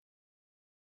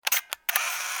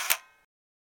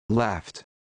left,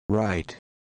 right.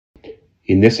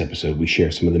 In this episode, we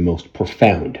share some of the most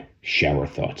profound shower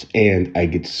thoughts, and I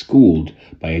get schooled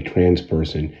by a trans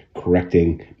person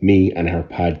correcting me on our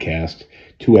podcast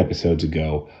 2 episodes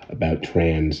ago about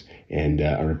trans and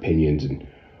our opinions and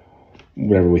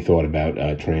whatever we thought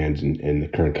about trans and the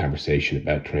current conversation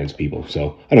about trans people.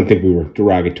 So I don't think we were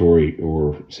derogatory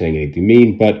or saying anything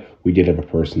mean, but we did have a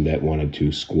person that wanted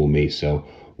to school me. So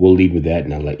we'll lead with that,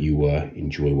 and I'll let you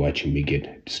enjoy watching me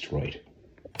get destroyed.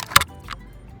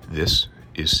 This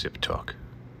is SipTalk.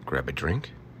 Grab a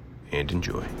drink and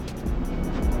enjoy.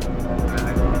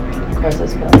 Of course,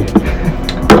 it's good.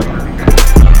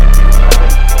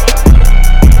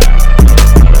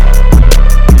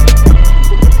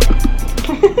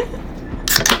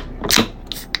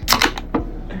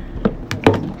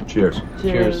 Cheers.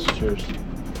 Cheers. Cheers.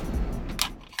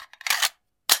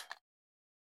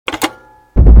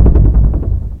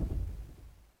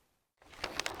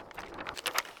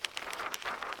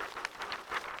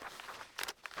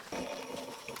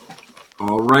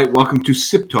 All right, welcome to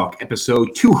SipTalk,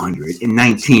 episode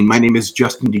 219. My name is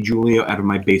Justin DiGiulio out of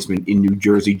my basement in New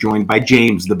Jersey, joined by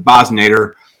James, the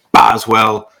Bosnator,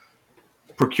 Boswell,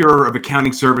 procurer of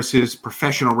accounting services,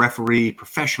 professional referee,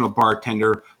 professional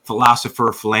bartender,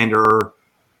 philosopher, philanderer,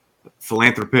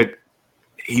 philanthropist.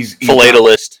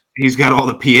 Philatelist. He's got all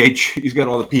the PH. He's got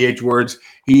all the PH words.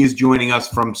 He is joining us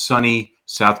from sunny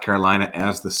South Carolina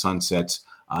as the sun sets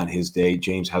on his day.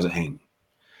 James, how's it hanging?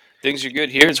 Things are good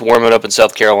here. It's warming up in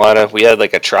South Carolina. We had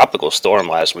like a tropical storm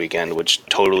last weekend, which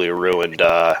totally ruined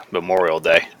Memorial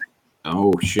Day.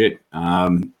 Oh, shit.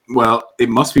 Well, it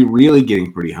must be really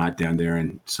getting pretty hot down there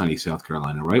in sunny South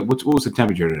Carolina, right? What was the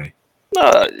temperature today?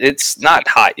 It's not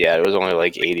hot yet. It was only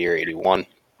like 80 or 81.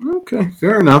 Okay,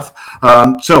 fair enough.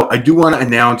 So I do want to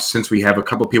announce, since we have a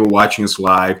couple people watching us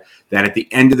live, that at the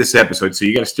end of this episode, so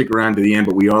you got to stick around to the end,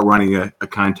 but we are running a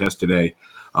contest today.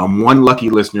 One lucky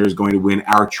listener is going to win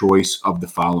our choice of the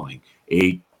following: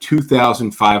 a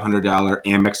 $2,500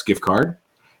 Amex gift card,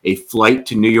 a flight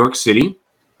to New York City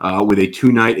with a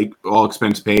 2-night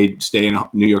all-expense-paid stay in a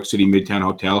New York City Midtown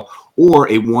hotel, or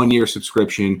a 1-year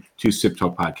subscription to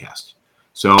SipTalk Podcast.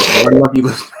 So, one lucky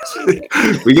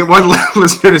listeners, we get one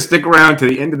listener to stick around to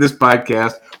the end of this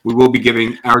podcast. We will be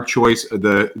giving our choice of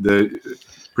the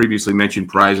previously mentioned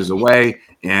prizes away,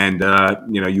 and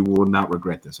you will not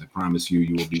regret this. I promise you.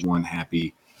 You will be one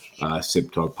happy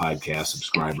SipTalk Podcast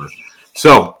subscriber.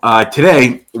 So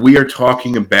today we are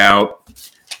talking about.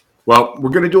 Well, we're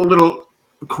going to do a little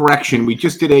correction. We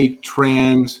just did a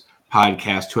trans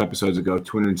podcast 2 episodes ago,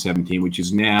 217, which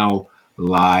is now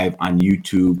live on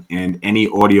YouTube and any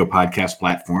audio podcast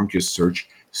platform. Just search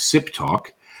SipTalk,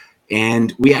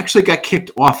 and we actually got kicked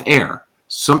off air.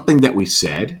 Something that we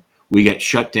said. We got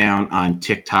shut down on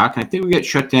TikTok. I think we got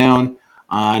shut down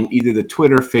on either the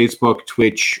Twitter, Facebook,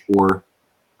 Twitch, or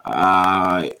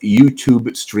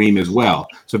YouTube stream as well.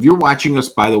 So if you're watching us,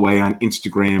 by the way, on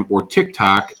Instagram or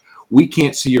TikTok, we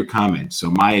can't see your comments.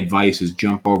 So my advice is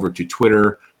jump over to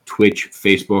Twitter, Twitch,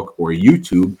 Facebook, or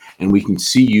YouTube, and we can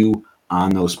see you on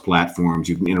those platforms.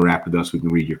 You can interact with us. We can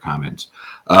read your comments.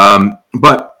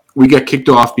 But we got kicked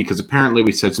off because apparently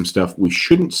we said some stuff we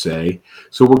shouldn't say.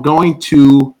 So we're going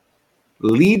to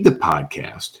lead the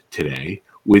podcast today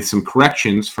with some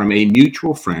corrections from a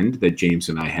mutual friend that James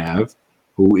and I have,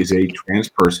 who is a trans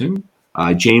person.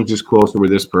 James is closer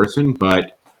with this person,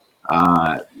 but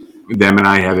them and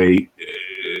I have a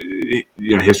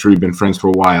history. We've been friends for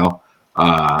a while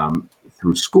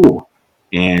through school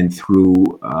and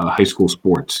through high school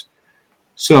sports.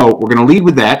 So we're going to lead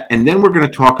with that, and then we're going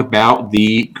to talk about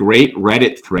the great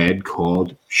Reddit thread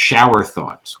called Shower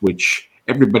Thoughts, which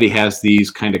everybody has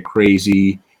these kind of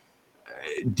crazy,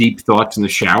 deep thoughts in the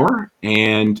shower.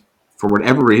 And for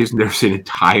whatever reason, there's an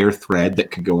entire thread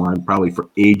that could go on probably for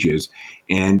ages.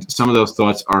 And some of those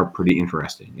thoughts are pretty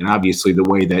interesting. And obviously, the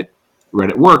way that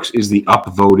Reddit works is the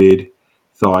upvoted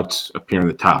thoughts appear on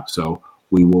the top. So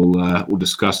we will we'll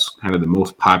discuss kind of the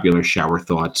most popular shower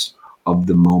thoughts of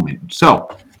the moment.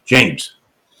 So, James.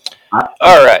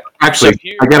 All right. Actually, so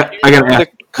I got to ask.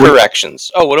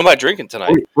 Corrections. What am I drinking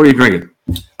tonight? What are you drinking?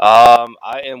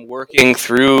 I am working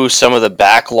through some of the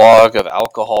backlog of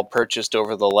alcohol purchased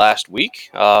over the last week.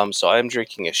 So I am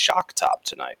drinking a Shock Top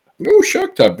tonight. Oh,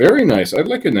 Shock Top. Very nice. I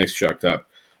like a nice Shock Top.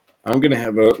 I'm going to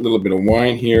have a little bit of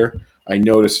wine here. I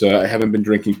notice I haven't been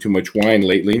drinking too much wine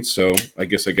lately, so I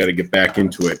guess I got to get back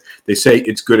into it. They say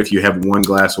it's good if you have 1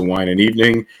 glass of wine an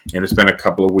evening, and it's been a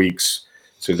couple of weeks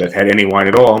since I've had any wine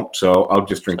at all, so I'll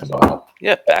just drink a bottle.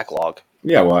 Yeah, backlog.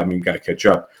 Yeah, well, I mean, got to catch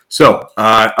up. So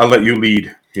I'll let you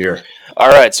lead here. All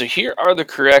right, so here are the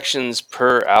corrections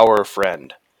per our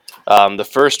friend. The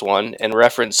first one, in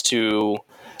reference to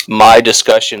my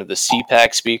discussion of the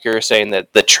CPAC speaker saying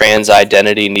that the trans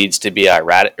identity needs to be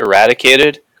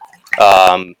eradicated.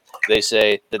 They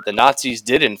say that the Nazis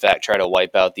did, in fact, try to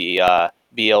wipe out the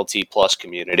BLT plus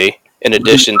community, in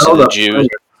addition to Hold the up. Jews.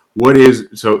 What is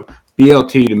so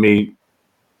BLT to me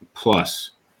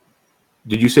plus?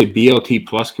 Did you say BLT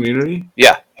plus community?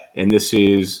 Yeah. And this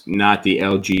is not the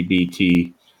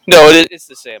LGBT. No, it's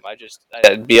the same.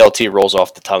 BLT rolls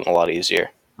off the tongue a lot easier.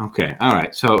 Okay, all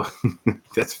right. So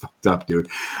that's fucked up, dude.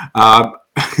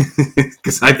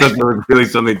 Because I thought there was really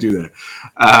something to there.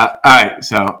 All right,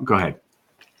 so go ahead.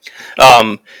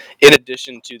 In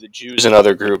addition to the Jews and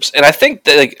other groups, and I think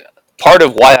that part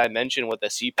of why I mentioned what the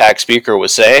CPAC speaker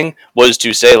was saying was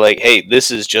to say hey,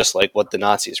 this is just like what the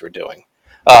Nazis were doing.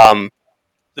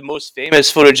 The most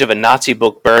famous footage of a Nazi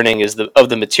book burning is of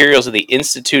the materials of the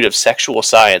Institute of Sexual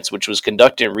Science, which was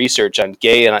conducting research on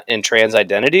gay and trans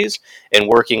identities and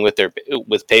working with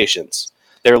patients.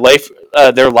 Their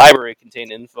library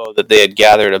contained info that they had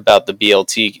gathered about the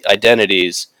BLT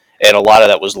identities, and a lot of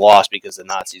that was lost because the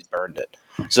Nazis burned it.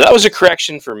 So that was a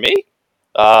correction for me.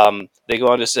 They go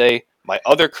on to say, my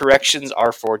other corrections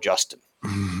are for Justin.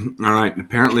 All right.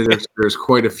 Apparently, there's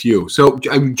quite a few. So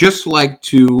I would just like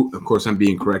to, of course, I'm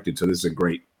being corrected. So this is a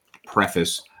great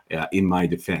preface in my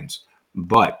defense.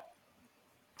 But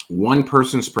one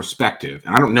person's perspective,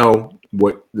 and I don't know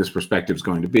what this perspective is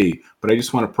going to be, but I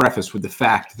just want to preface with the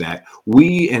fact that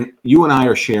you and I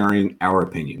are sharing our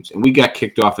opinions, and we got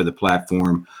kicked off of the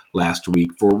platform last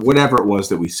week for whatever it was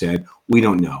that we said. We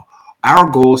don't know.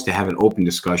 Our goal is to have an open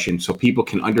discussion so people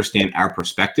can understand our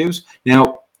perspectives.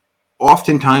 Now,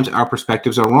 oftentimes our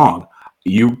perspectives are wrong.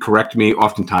 You correct me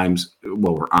oftentimes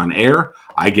while we're on air.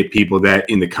 I get people that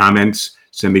in the comments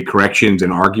send me corrections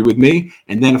and argue with me.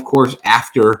 And then, of course,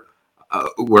 after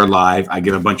we're live, I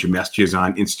get a bunch of messages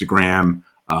on Instagram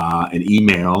and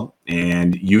email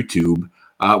and YouTube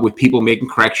with people making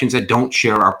corrections that don't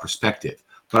share our perspective.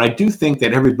 But I do think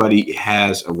that everybody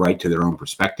has a right to their own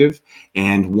perspective.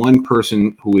 And one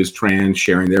person who is trans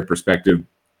sharing their perspective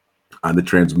on the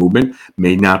trans movement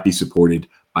may not be supported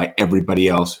by everybody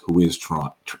else who is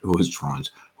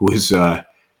trans.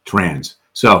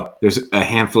 So there's a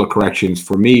handful of corrections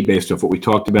for me based off what we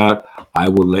talked about. I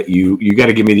will let you got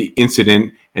to give me the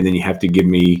incident, and then you have to give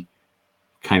me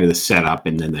kind of the setup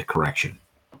and then the correction.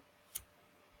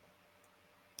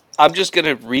 I'm just going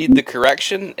to read the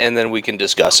correction, and then we can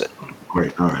discuss it.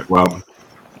 Great. All right. Well,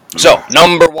 so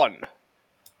number one.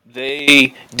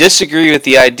 They disagree with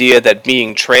the idea that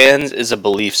being trans is a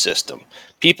belief system.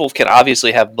 People can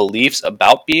obviously have beliefs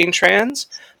about being trans,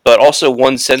 but also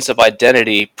one's sense of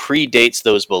identity predates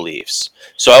those beliefs.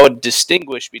 So I would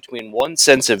distinguish between one's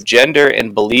sense of gender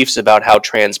and beliefs about how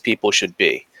trans people should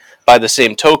be. By the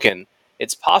same token,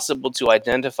 it's possible to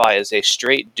identify as a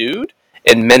straight dude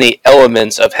and many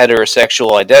elements of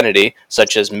heterosexual identity,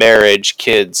 such as marriage,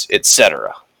 kids,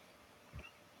 etc.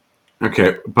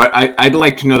 Okay, but I'd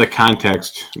like to know the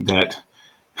context that.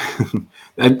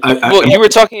 Well, you were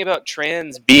talking about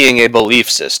trans being a belief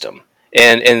system,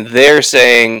 and they're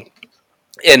saying,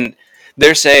 that's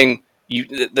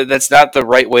not the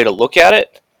right way to look at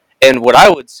it. And what I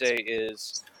would say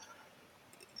is,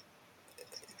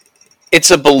 it's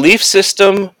a belief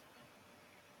system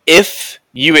if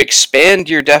you expand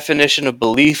your definition of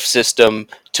belief system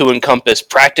to encompass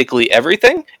practically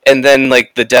everything, and then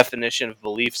the definition of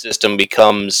belief system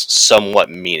becomes somewhat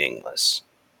meaningless.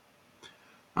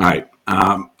 All right.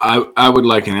 I would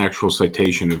like an actual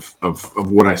citation of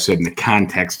what I said in the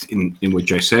context in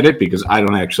which I said it, because I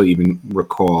don't actually even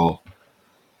recall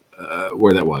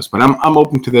where that was. But I'm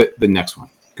open to the next one.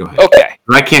 Go ahead. Okay.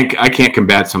 But I can't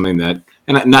combat something that,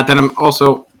 and not that I'm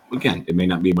also, again, it may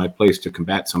not be my place to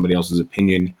combat somebody else's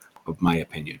opinion of my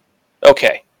opinion.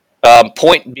 Okay.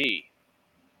 Point B.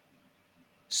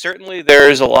 Certainly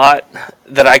there is a lot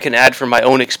that I can add from my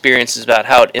own experiences about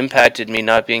how it impacted me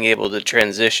not being able to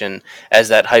transition as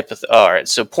that Alright,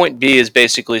 so point B is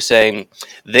basically saying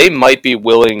they might be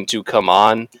willing to come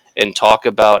on and talk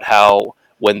about how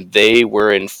when they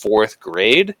were in 4th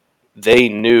grade, they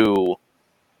knew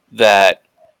that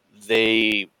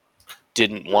they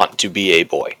didn't want to be a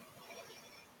boy.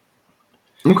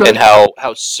 Okay. And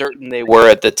how certain they were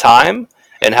at the time,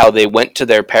 and how they went to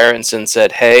their parents and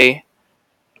said, hey,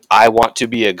 I want to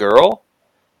be a girl.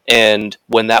 And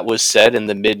when that was said in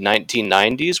the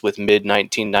mid-1990s with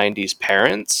mid-1990s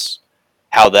parents,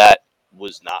 how that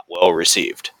was not well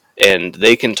received. And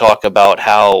they can talk about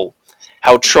how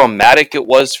traumatic it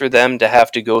was for them to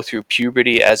have to go through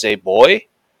puberty as a boy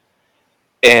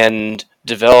and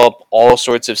develop all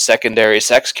sorts of secondary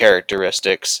sex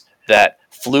characteristics that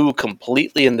flew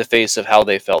completely in the face of how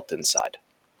they felt inside.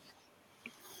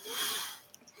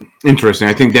 Interesting.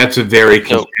 I think that's a very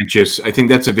contentious. I think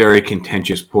that's a very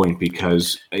contentious point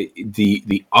because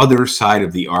the other side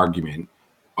of the argument,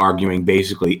 arguing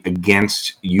basically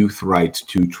against youth rights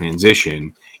to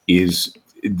transition, is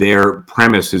their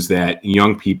premise is that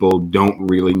young people don't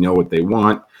really know what they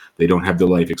want. They don't have the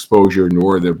life exposure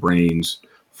nor their brains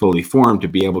fully formed to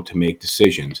be able to make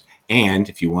decisions. And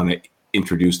if you want to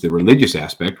introduce the religious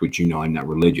aspect, which I'm not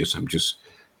religious, I'm just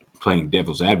playing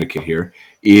devil's advocate here,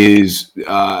 is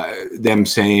them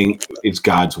saying it's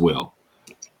God's will.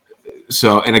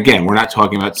 So, and again, we're not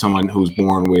talking about someone who's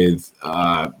born with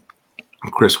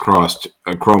crisscrossed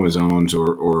chromosomes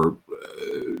or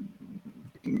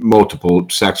multiple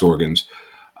sex organs.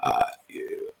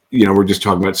 We're just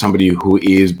talking about somebody who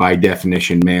is by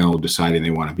definition male deciding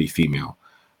they want to be female.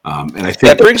 And I think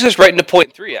that brings us right into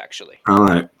point 3, actually. All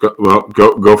right.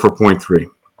 Go for point 3.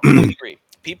 Point 3.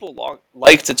 People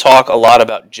like to talk a lot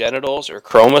about genitals or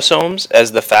chromosomes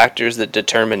as the factors that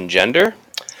determine gender,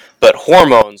 but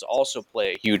hormones also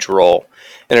play a huge role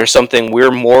and are something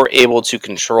we're more able to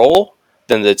control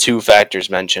than the 2 factors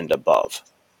mentioned above.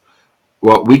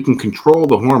 Well, we can control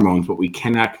the hormones, but we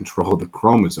cannot control the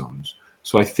chromosomes.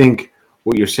 So I think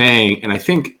what you're saying, and I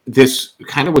think this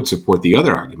kind of would support the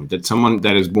other argument, that someone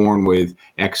that is born with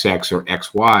XX or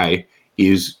XY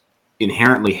is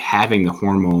inherently having the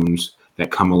hormones that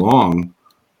come along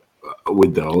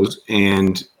with those.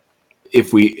 And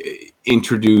if we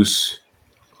introduce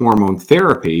hormone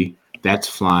therapy, that's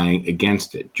flying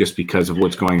against it just because of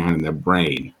what's going on in the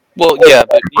brain. Well, yeah,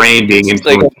 but the brain being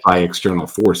influenced by external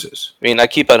forces. I mean, I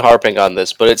keep on harping on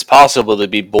this, but it's possible to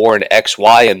be born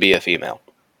XY and be a female.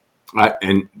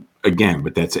 And again,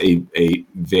 but that's a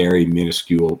very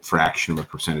minuscule fraction of a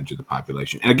percentage of the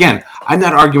population. And again, I'm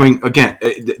not arguing. Again,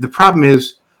 the problem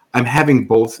is I'm having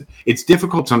both. It's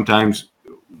difficult sometimes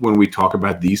when we talk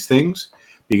about these things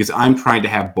because I'm trying to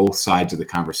have both sides of the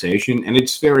conversation. And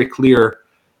it's very clear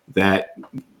that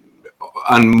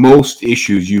on most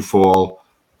issues you fall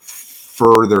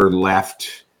further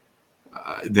left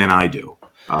than I do.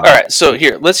 All right, so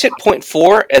here, let's hit point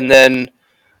 4 and then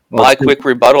my quick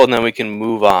rebuttal, and then we can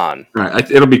move on. All right,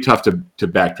 it'll be tough to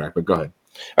backtrack, but go ahead.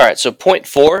 All right, so point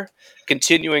 4,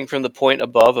 continuing from the point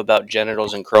above about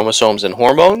genitals and chromosomes and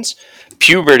hormones,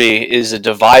 puberty is a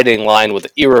dividing line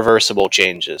with irreversible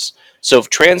changes. So if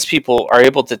trans people are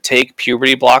able to take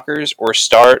puberty blockers or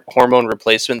start hormone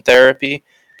replacement therapy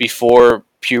before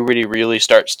puberty really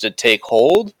starts to take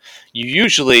hold, you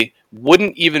usually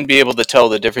wouldn't even be able to tell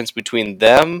the difference between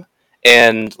them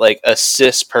and like a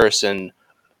cis person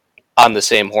on the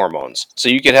same hormones. So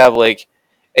you could have like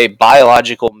a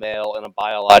biological male and a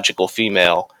biological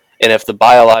female, and if the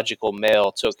biological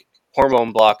male took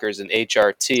hormone blockers and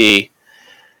HRT,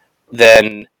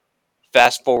 then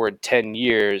fast forward 10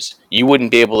 years, you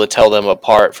wouldn't be able to tell them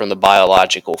apart from the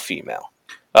biological female.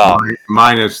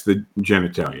 Minus the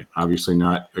genitalia, obviously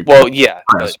not. Well, yeah,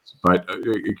 but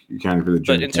kind of for the genitalia.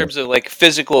 But in terms of like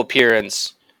physical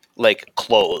appearance, like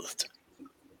clothed.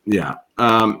 Yeah,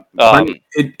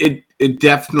 it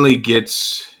definitely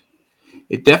gets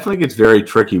very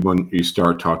tricky when you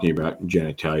start talking about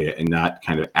genitalia and not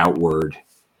kind of outward,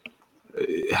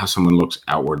 how someone looks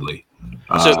outwardly.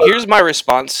 So here's my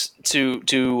response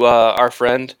to our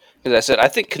friend. As I said, I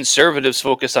think conservatives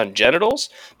focus on genitals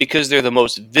because they're the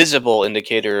most visible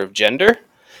indicator of gender,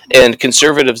 and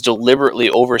conservatives deliberately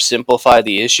oversimplify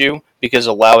the issue because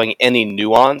allowing any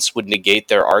nuance would negate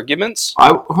their arguments.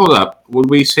 Hold up.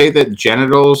 Would we say that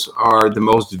genitals are the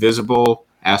most visible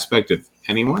aspect of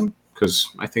anyone? Because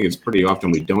I think it's pretty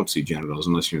often we don't see genitals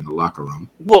unless you're in the locker room.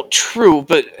 Well, true,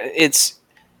 but it's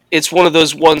one of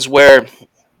those ones where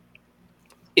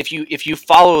if you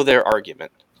follow their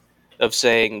argument of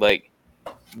saying, like,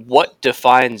 what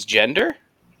defines gender,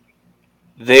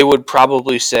 they would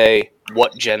probably say,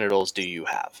 what genitals do you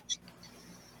have?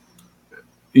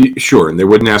 Sure, and they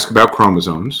wouldn't ask about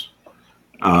chromosomes.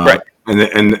 Right.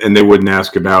 And they wouldn't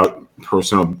ask about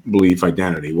personal belief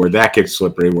identity, where that gets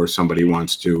slippery, where somebody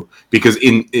wants to, because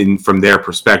in from their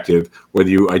perspective, whether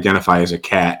you identify as a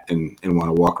cat and want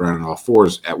to walk around on all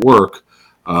fours at work,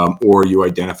 or you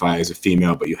identify as a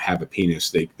female but you have a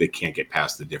penis, they can't get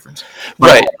past the difference. But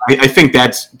right. I think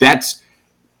that's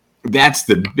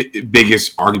the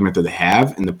biggest argument that they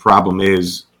have, and the problem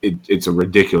is it's a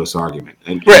ridiculous argument.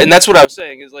 And that's what I was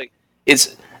saying is like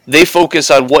they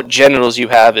focus on what genitals you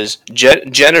have is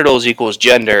genitals equals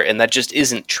gender, and that just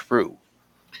isn't true.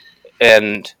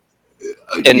 And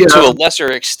to a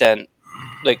lesser extent,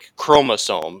 like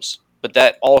chromosomes, but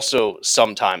that also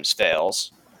sometimes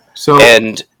fails.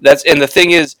 And the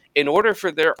thing is, in order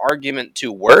for their argument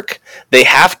to work, they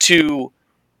have to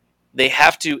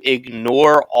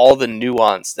ignore all the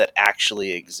nuance that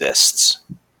actually exists.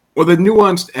 Well, the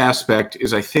nuanced aspect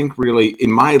is, I think, really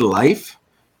in my life,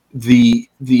 the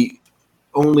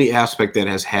only aspect that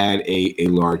has had a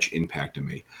large impact on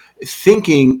me.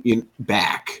 Thinking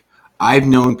back, I've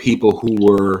known people who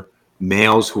were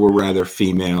males who were rather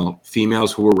female,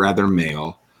 females who were rather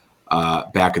male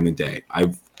back in the day.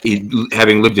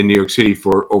 Having lived in New York City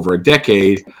for over a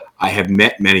decade, I have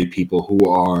met many people who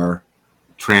are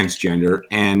transgender,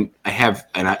 and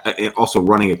I also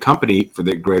running a company for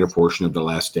the greater portion of the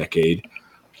last decade.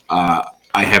 I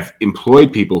have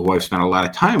employed people who I've spent a lot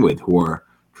of time with who are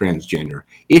transgender.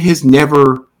 It has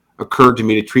never occurred to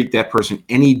me to treat that person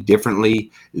any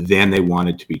differently than they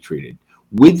wanted to be treated,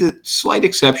 with the slight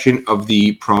exception of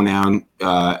the pronoun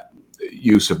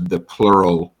use of the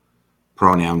plural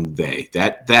pronoun they.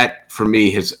 That for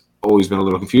me has always been a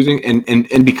little confusing,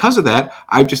 and because of that,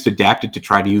 I've just adapted to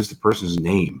try to use the person's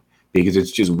name, because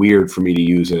it's just weird for me to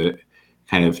use a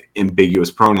kind of ambiguous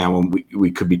pronoun when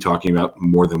we could be talking about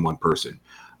more than one person.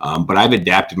 But I've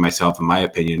adapted myself, in my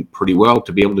opinion, pretty well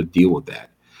to be able to deal with that.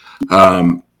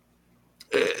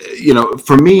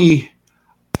 For me,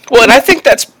 Well, and I think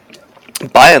that's,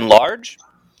 by and large,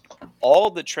 all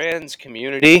the trans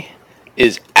community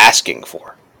is asking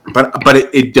for. but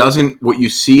it doesn't. What you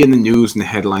see in the news and the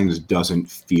headlines doesn't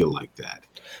feel like that.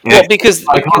 And Well, because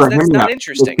that's not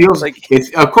interesting.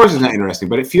 Of course, it's not interesting,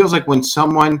 but it feels like when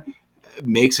someone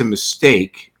makes a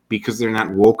mistake because they're not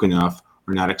woke enough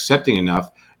or not accepting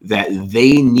enough, that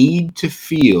they need to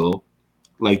feel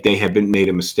like they have been made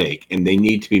a mistake and they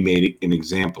need to be made an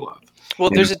example of. Well,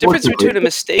 And there's a difference between a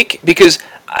mistake, because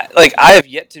I have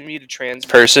yet to meet a trans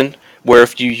person where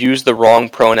if you use the wrong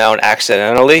pronoun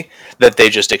accidentally, that they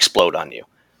just explode on you.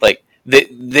 Like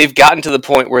they've gotten to the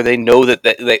point where they know that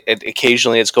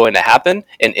occasionally it's going to happen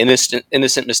and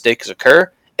innocent mistakes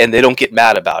occur, and they don't get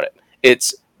mad about it.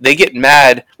 They get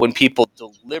mad when people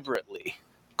deliberately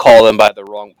call them by the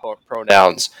wrong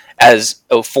pronouns as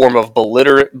a form of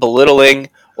belittling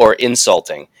or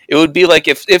insulting. It would be like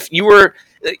if you were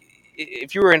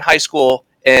in high school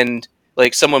and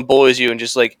like someone bullies you and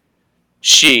just like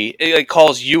it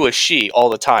calls you a she all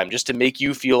the time just to make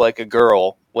you feel like a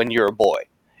girl when you're a boy.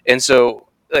 And so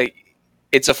like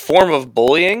it's a form of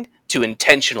bullying to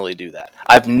intentionally do that.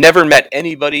 I've never met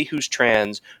anybody who's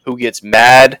trans who gets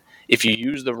mad if you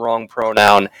use the wrong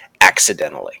pronoun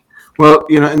accidentally. Well,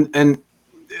 and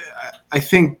I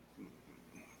think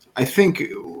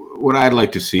what I'd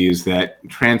like to see is that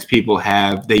trans people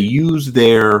they use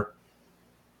their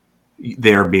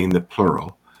being the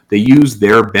plural, they use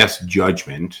their best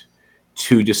judgment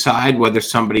to decide whether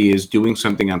somebody is doing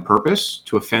something on purpose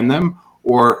to offend them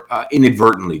or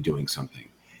inadvertently doing something.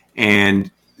 And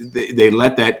they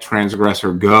let that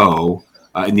transgressor go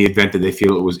in the event that they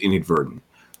feel it was inadvertent.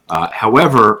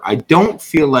 However, I don't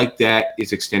feel like that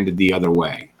is extended the other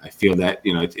way. I feel that,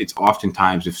 it's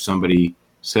oftentimes if somebody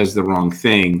says the wrong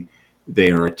thing,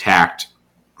 they are attacked.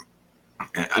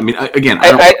 I mean, again,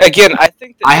 I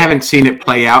think that I haven't seen it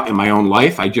play out in my own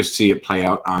life. I just see it play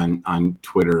out on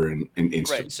Twitter and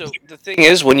Instagram. Right. So the thing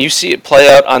is, when you see it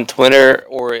play out on Twitter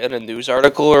or in a news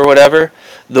article or whatever,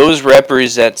 those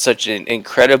represent such an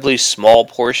incredibly small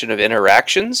portion of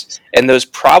interactions, and those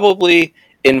probably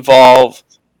involve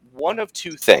one of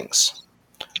two things.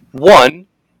 One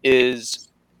is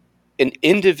an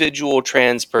individual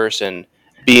trans person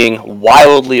being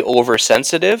wildly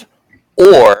oversensitive,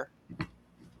 or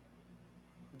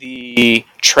the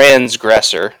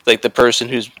transgressor, like the person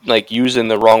who's like using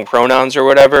the wrong pronouns or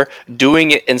whatever, doing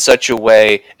it in such a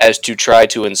way as to try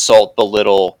to insult,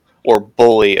 belittle, or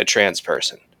bully a trans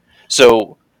person.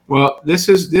 So, well, this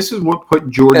is what put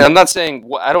Jordan. And I'm not saying,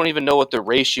 I don't even know what the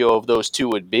ratio of those two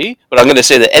would be, but I'm going to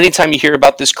say that anytime you hear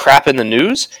about this crap in the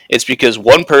news, it's because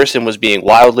one person was being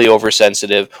wildly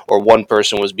oversensitive or one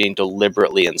person was being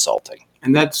deliberately insulting.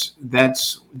 And this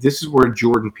is where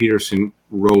Jordan Peterson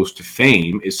rose to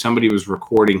fame. Is somebody was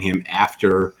recording him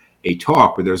after a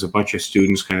talk where there's a bunch of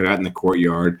students kind of out in the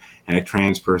courtyard, and a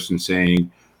trans person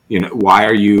saying, why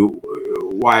are you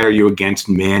against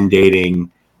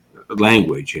mandating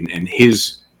language? And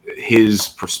his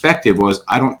perspective was,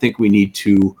 I don't think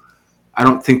the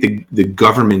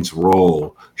government's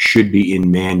role should be in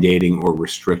mandating or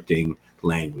restricting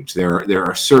language. There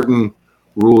are certain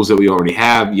rules that we already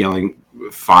have, yelling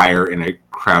fire in a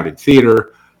crowded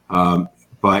theater,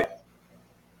 but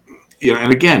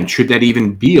and again, should that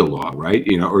even be a law, right?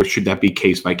 Or should that be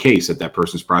case by case, that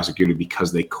person's prosecuted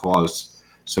because they caused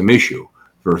some issue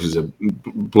versus a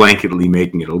blanketly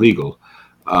making it illegal?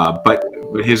 But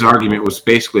his argument was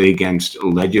basically against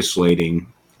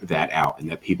legislating that out, and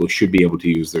that people should be able to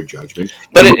use their judgment.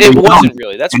 But And it wasn't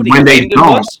really. That's what he claimed it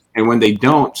was. And when they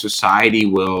don't, society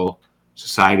will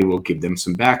give them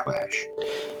some backlash.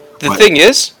 The thing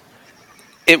is,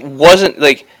 it wasn't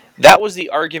like that was the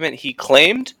argument he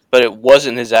claimed, but it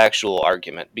wasn't his actual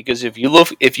argument. Because if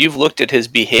you've looked at his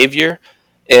behavior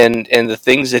and the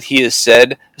things that he has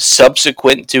said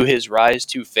subsequent to his rise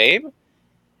to fame,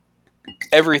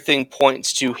 everything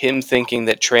points to him thinking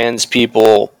that trans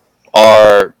people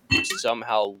are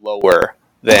somehow lower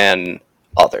than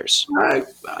others.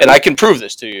 And I can prove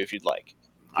this to you if you'd like.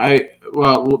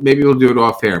 Well, maybe we'll do it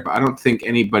off air, but I don't think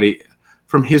anybody,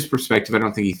 from his perspective, I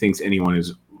don't think he thinks anyone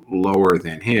is lower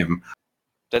than him.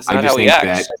 That's not how he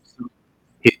acts.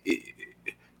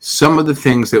 Some of the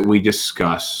things that we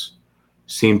discuss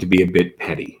seem to be a bit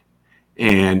petty.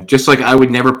 And just like I would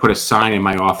never put a sign in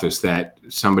my office that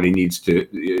somebody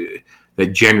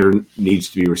that gender needs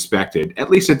to be respected, at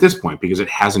least at this point, because it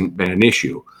hasn't been an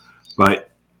issue. But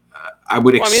I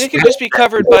would expect... it could just be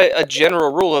covered by a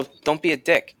general rule of don't be a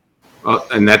dick.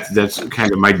 And that's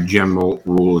kind of my general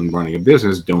rule in running a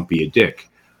business, don't be a dick.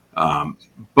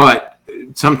 But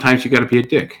sometimes you got to be a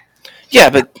dick. Yeah,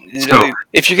 but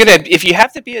if you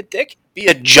have to be a dick, be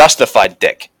a justified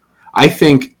dick. I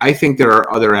think there are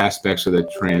other aspects of the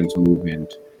trans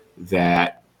movement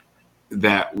that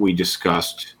we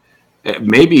discussed.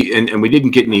 Maybe, and we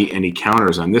didn't get any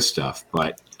counters on this stuff,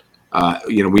 but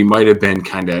we might have been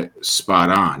kind of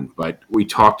spot on. But we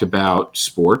talked about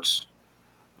sports.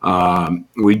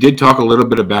 We did talk a little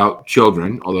bit about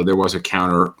children, although there was a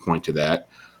counterpoint to that.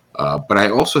 But I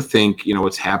also think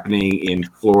what's happening in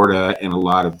Florida and a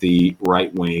lot of the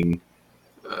right wing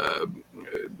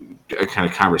kind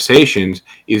of conversations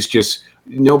is just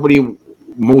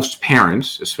most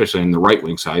parents, especially on the right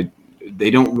wing side,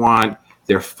 they don't want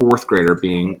their fourth grader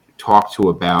being talked to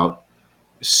about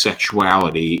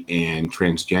sexuality and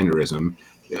transgenderism,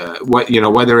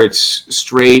 whether it's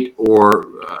straight or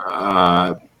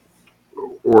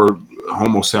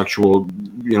homosexual,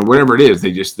 whatever it is,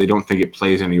 they don't think it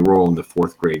plays any role in the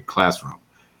fourth grade classroom,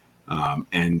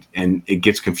 and it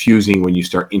gets confusing when you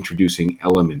start introducing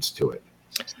elements to it.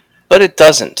 But it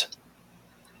doesn't.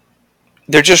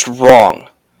 They're just wrong.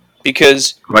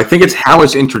 Because... I think it's how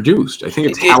it's introduced. I think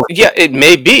it's how... it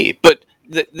may be. But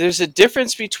there's a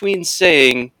difference between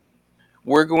saying,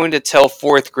 we're going to tell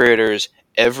fourth graders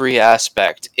every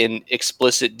aspect in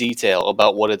explicit detail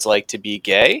about what it's like to be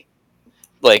gay.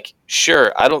 Like,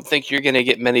 sure, I don't think you're going to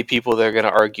get many people that are going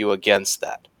to argue against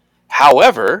that.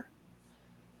 However,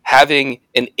 having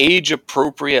an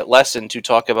age-appropriate lesson to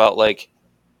talk about, like,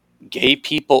 gay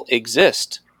people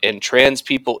exist and trans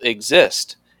people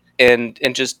exist, and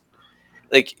just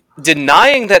like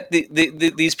denying that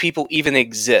these people even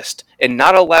exist and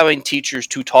not allowing teachers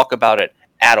to talk about it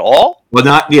at all. Well,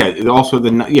 also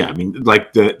I mean,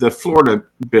 like the Florida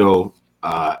bill,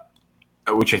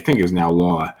 which I think is now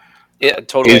law. Yeah, it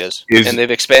totally is, and they've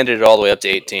expanded it all the way up to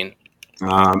 18.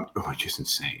 Which is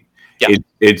insane. Yeah,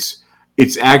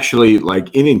 it's actually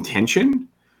like in intention.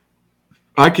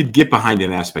 I could get behind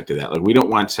an aspect of that. Like, we don't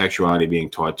want sexuality being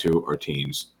taught to our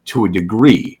teens to a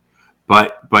degree,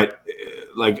 but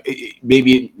like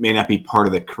maybe it may not be part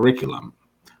of the curriculum.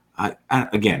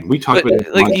 Again, we talked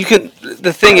about like you can.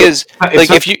 The thing is, like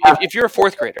if you're a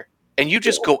fourth grader and you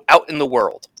just go out in the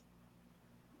world,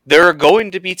 there are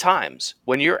going to be times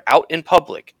when you're out in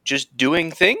public just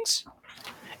doing things,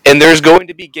 and there's going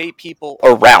to be gay people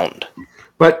around.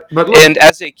 But look, and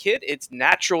as a kid, it's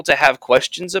natural to have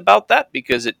questions about that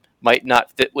because it might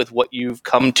not fit with what you've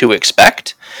come to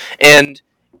expect. And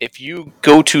if you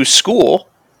go to school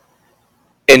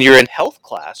and you're in health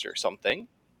class or something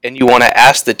and you want to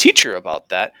ask the teacher about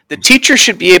that, the teacher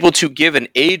should be able to give an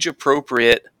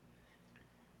age-appropriate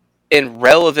and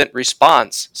relevant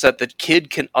response so that the kid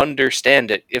can understand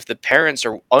it. If the parents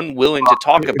are unwilling to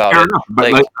talk about it.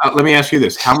 But let me ask you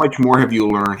this. How much more have you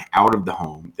learned out of the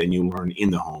home than you learned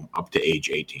in the home up to age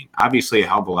 18? Obviously, a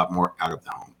hell of a lot more out of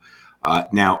the home.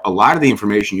 Now, a lot of the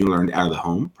information you learned out of the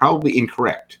home, probably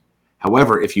incorrect.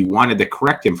 However, if you wanted the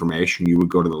correct information, you would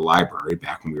go to the library.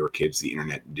 Back when we were kids, the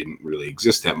internet didn't really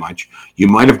exist that much. You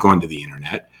might have gone to the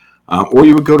internet, or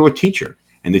you would go to a teacher.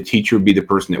 And the teacher would be the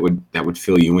person that would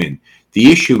fill you in.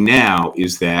 The issue now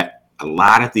is that a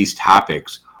lot of these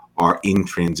topics are in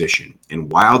transition.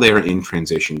 And while they are in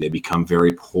transition, they become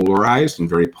very polarized and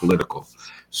very political.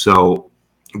 So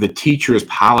the teacher's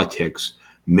politics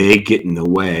may get in the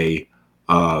way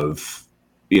of,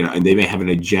 and they may have an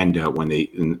agenda when they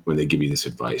give you this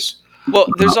advice. Well,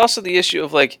 there's also the issue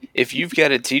of, like, if you've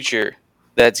got a teacher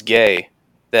that's gay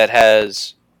that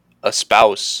has a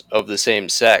spouse of the same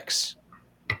sex,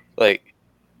 like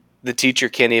the teacher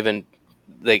can't even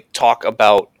like talk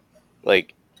about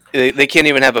like they can't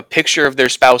even have a picture of their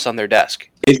spouse on their desk.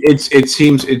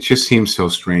 It just seems so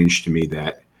strange to me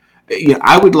that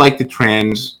I would like the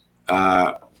trans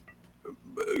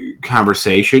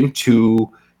conversation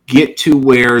to get to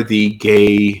where the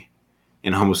gay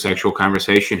and homosexual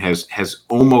conversation has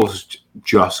almost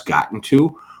just gotten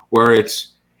to, where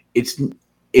it's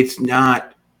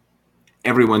not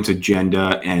everyone's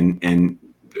agenda and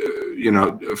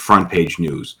front page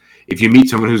news. If you meet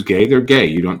someone who's gay, they're gay.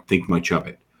 You don't think much of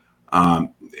it.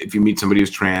 If you meet somebody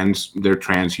who's trans, they're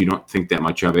trans. You don't think that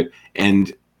much of it,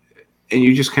 and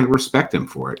you just kind of respect them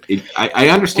for it. I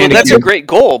understand. Well, that's a great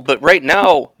goal, but right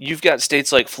now you've got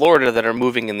states like Florida that are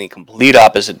moving in the complete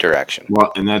opposite direction.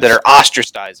 Well, and that are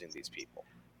ostracizing these people.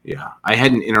 Yeah, I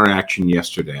had an interaction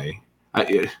yesterday.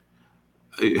 I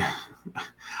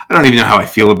don't even know how I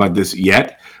feel about this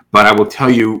yet, but I will tell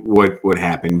you what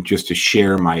happened just to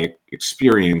share my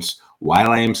experience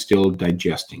while I am still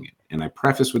digesting it. And I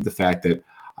preface with the fact that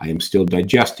I am still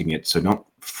digesting it, so don't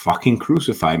fucking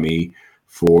crucify me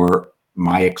for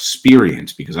my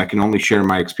experience, because I can only share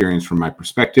my experience from my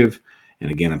perspective.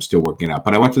 And again, I'm still working it out.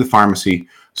 But I went to the pharmacy,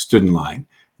 stood in line.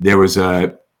 There was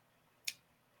a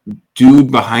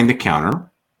dude behind the counter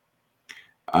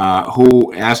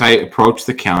who, as I approached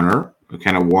the counter,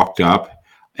 kind of walked up,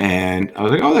 and I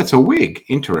was like, oh, that's a wig.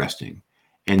 Interesting.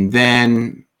 And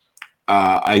then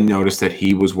I noticed that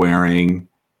he was wearing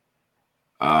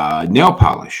nail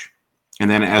polish. And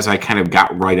then as I kind of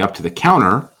got right up to the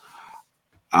counter,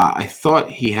 I thought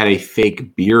he had a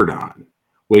fake beard on,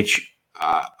 which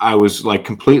I was like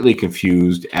completely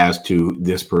confused as to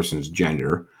this person's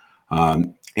gender.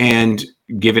 And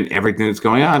given everything that's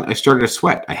going on, I started to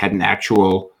sweat. I had an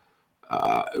actual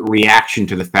reaction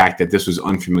to the fact that this was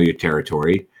unfamiliar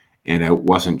territory, and I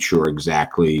wasn't sure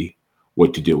exactly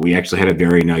what to do. We actually had a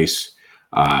very nice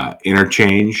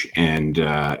interchange, and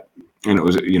it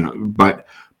was,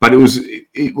 but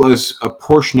it was a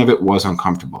portion of it was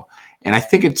uncomfortable. And I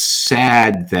think it's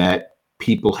sad that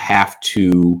people have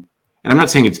to, and I'm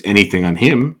not saying it's anything on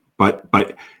him, but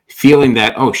feeling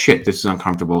that, oh shit, this is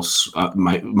uncomfortable.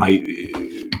 My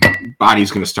body's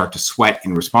going to start to sweat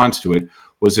in response to it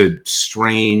was a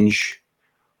strange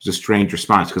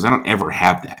response, because I don't ever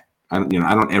have that. I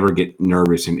don't ever get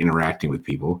nervous in interacting with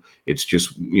people. It's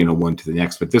just, one to the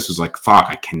next. But this was like, fuck,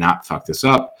 I cannot fuck this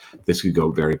up. This could go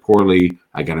very poorly.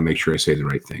 I got to make sure I say the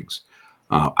right things.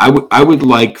 I would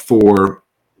like for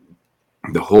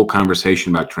the whole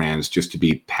conversation about trans just to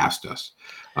be past us.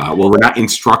 Well, we're not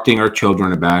instructing our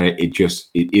children about it. It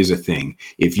is a thing.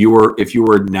 If you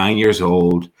were 9 years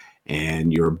old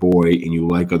and you're a boy and you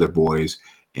like other boys,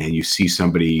 and you see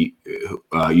somebody,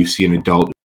 you see an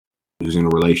adult who's in a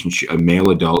relationship, a male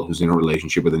adult who's in a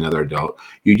relationship with another adult,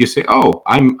 you just say, oh,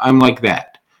 I'm like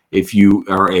that. If you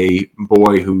are a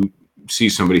boy who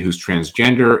sees somebody who's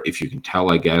transgender, if you can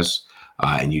tell, I guess,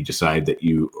 and you decide that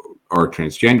you are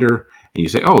transgender, and you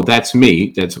say, oh, that's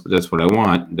me, that's what I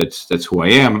want, that's who I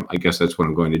am, I guess that's what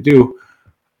I'm going to do,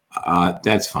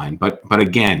 that's fine. But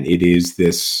again, it is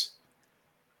this,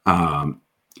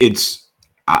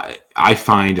 I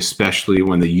find, especially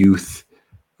when the youth,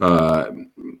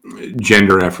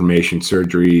 gender affirmation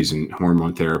surgeries and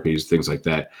hormone therapies, things like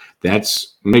that,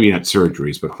 that's maybe not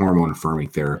surgeries, but hormone affirming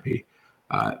therapy.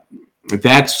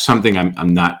 That's something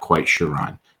I'm not quite sure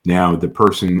on. Now, the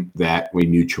person that we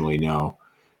mutually know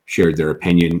shared their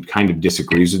opinion, kind of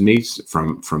disagrees with me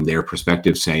from their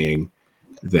perspective, saying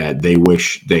that they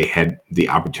wish they had the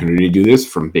opportunity to do this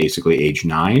from basically age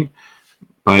 9.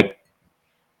 But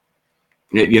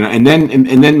and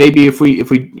then maybe if we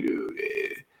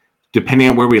depending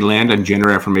on where we land on gender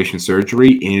affirmation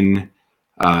surgery in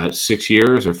 6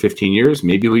 years or 15 years,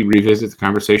 maybe we revisit the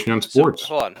conversation on sports.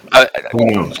 So,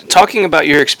 hold on. Talking about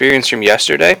your experience from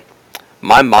yesterday,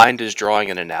 my mind is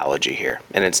drawing an analogy here,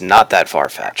 and it's not that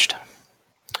far-fetched.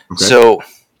 Okay. So,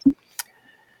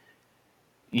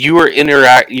 your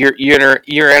interaction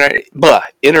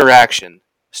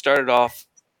started off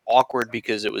awkward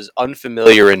because it was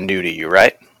unfamiliar and new to you,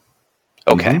 right?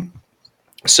 Okay. Mm-hmm.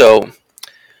 So, I'm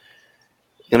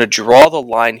going to draw the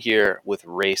line here with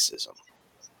racism,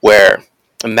 where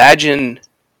imagine,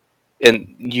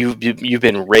 and you've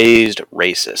been raised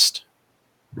racist.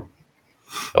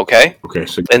 Okay.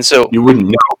 So you wouldn't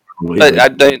know.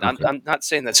 I'm not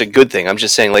saying that's a good thing. I'm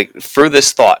just saying, like, for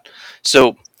this thought.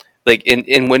 So, like,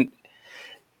 when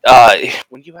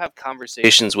you have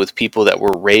conversations with people that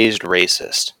were raised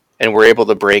racist and were able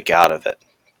to break out of it,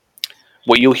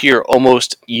 what you'll hear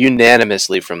almost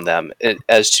unanimously from them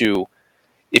as to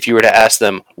if you were to ask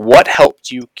them, what helped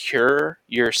you cure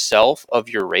yourself of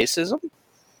your racism?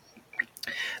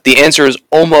 The answer is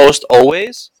almost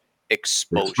always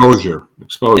exposure.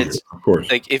 Exposure, It's of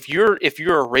course. like if you're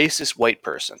a racist white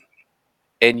person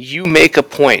and you make a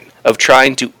point of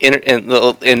trying to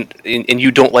and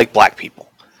you don't like black people,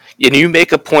 and you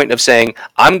make a point of saying,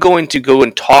 I'm going to go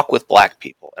and talk with black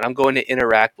people and I'm going to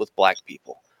interact with black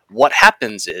people, what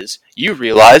happens is you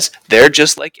realize they're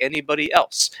just like anybody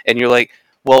else, and you're like,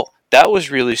 well, that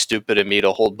was really stupid of me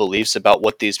to hold beliefs about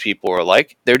what these people are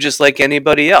like. They're just like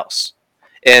anybody else.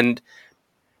 And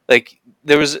like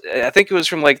there was, I think it was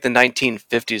from like the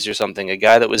 1950s or something, a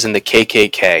guy that was in the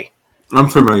KKK I'm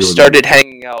familiar with started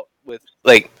hanging out with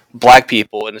like black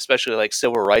people and especially like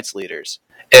civil rights leaders,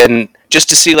 and just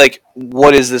to see like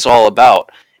what is this all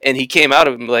about. And he came out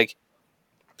of it like,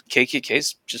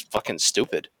 KKK's just fucking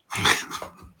stupid.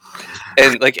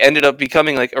 And like ended up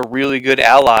becoming like a really good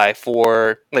ally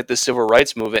for like the civil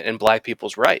rights movement and black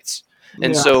people's rights.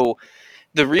 And so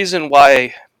the reason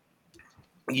why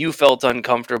you felt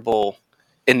uncomfortable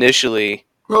initially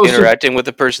interacting with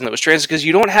the person that was trans, because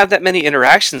you don't have that many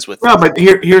interactions with them. Well, but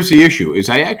here's the issue: is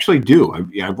I actually do.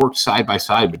 I've worked side by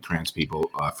side with trans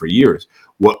people for years.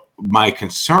 What my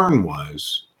concern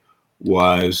was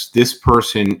this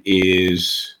person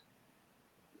is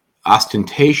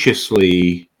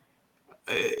ostentatiously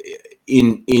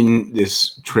in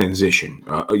this transition.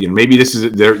 Maybe this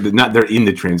is they're in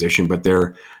the transition, but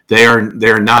they are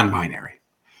non-binary.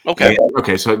 Okay.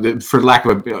 Okay. So for lack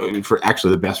of for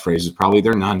actually the best phrase is probably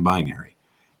they're non-binary,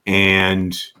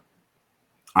 and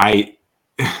I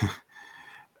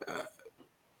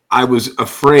was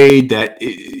afraid that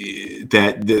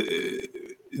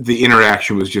the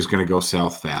interaction was just going to go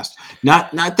south fast.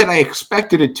 Not that I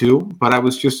expected it to, but I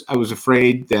was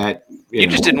afraid that you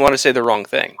just didn't want to say the wrong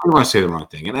thing. I don't want to say the wrong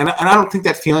thing, and I don't think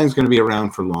that feeling is going to be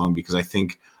around for long, because I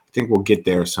think we'll get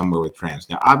there somewhere with trans.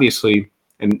 Now, obviously,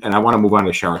 and I want to move on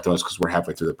to shower thoughts because we're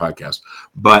halfway through the podcast,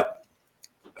 but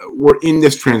we're in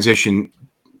this transition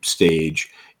stage.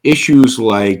 Issues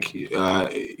like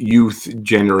youth,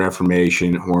 gender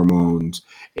affirmation, hormones,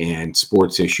 and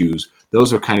sports issues,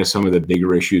 those are kind of some of the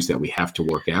bigger issues that we have to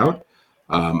work out.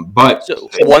 But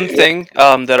so one thing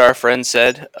that our friend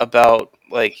said about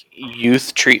like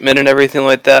youth treatment and everything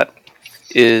like that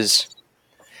is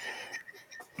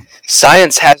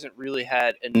science hasn't really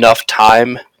had enough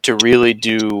time to really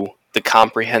do the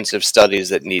comprehensive studies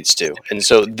that needs to. And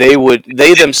so they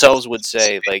themselves would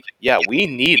say like, yeah, we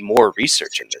need more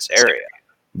research in this area.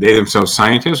 They themselves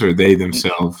scientists, or they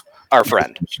themselves our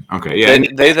friend? Okay, yeah.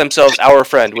 They themselves, our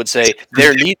friend, would say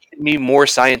there needs to be more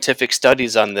scientific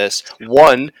studies on this.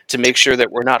 One, to make sure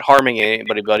that we're not harming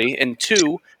anybody, and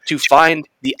two, to find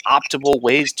the optimal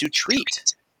ways to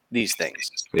treat these things.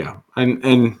 Yeah,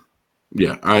 and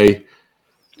yeah, I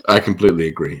completely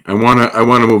agree. I want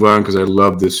to move on because I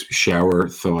love this shower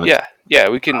thought. Yeah,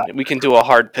 we can do a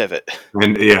hard pivot.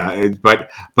 And yeah,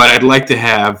 but I'd like to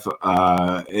have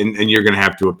and you're going to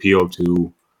have to appeal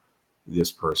to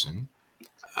this person.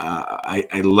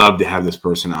 I love to have this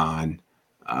person on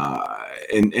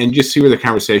and just see where the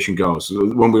conversation goes.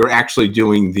 When we were actually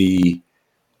doing the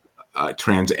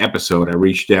trans episode, I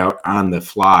reached out on the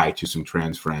fly to some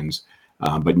trans friends,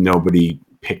 but nobody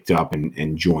picked up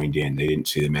and joined in. They didn't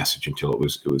see the message until it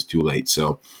was too late.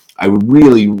 So I would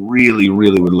really, really,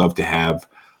 really would love to have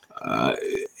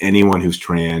anyone who's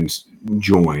trans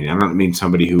join. I don't mean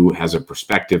somebody who has a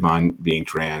perspective on being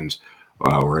trans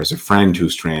or as a friend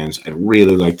who's trans. I'd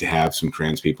really like to have some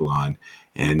trans people on.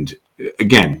 And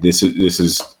again, this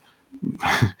is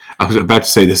I was about to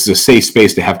say this is a safe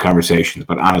space to have conversations,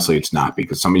 but honestly, it's not,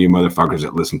 because some of you motherfuckers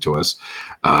that listen to us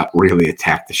really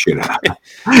attack the shit out of it.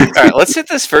 All right, let's hit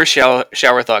this first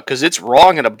shower thought, because it's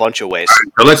wrong in a bunch of ways.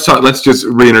 So let's just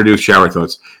reintroduce shower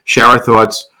thoughts. Shower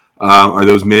thoughts are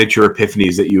those miniature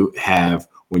epiphanies that you have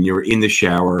when you're in the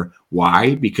shower.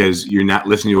 Why? Because you're not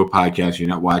listening to a podcast, you're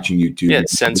not watching YouTube. Yeah,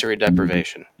 it's sensory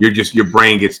deprivation. Your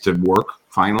brain gets to work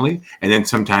finally, and then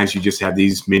sometimes you just have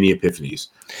these mini epiphanies.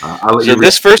 So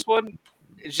this first one,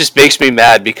 it just makes me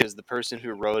mad because the person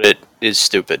who wrote it is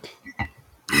stupid.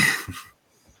 You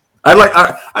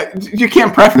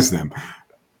can't preface them.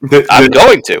 I'm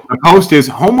going to. The post is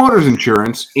homeowners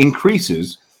insurance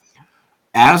increases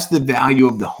as the value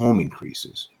of the home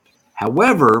increases.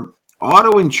 However,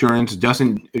 auto insurance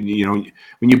doesn't,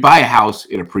 when you buy a house,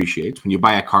 it appreciates. When you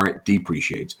buy a car, it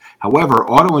depreciates. However,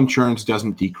 auto insurance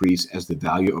doesn't decrease as the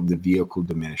value of the vehicle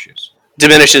diminishes.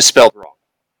 Diminishes spelled wrong.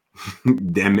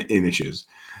 Diminishes.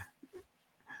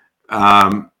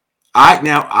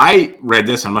 I read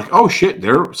this. I'm like, oh shit,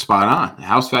 they're spot on. The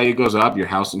house value goes up. Your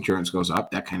house insurance goes up.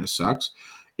 That kind of sucks.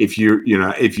 if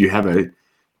you have a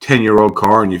 10-year-old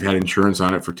car and you've had insurance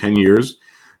on it for 10 years,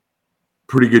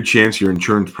 pretty good chance your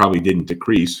insurance probably didn't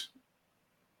decrease.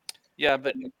 Yeah,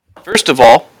 but first of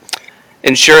all,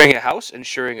 insuring a house,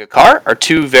 insuring a car are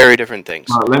two very different things.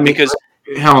 Hold on.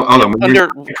 When under you're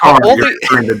insuring a car, all you're the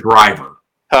insuring the driver.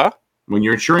 huh? When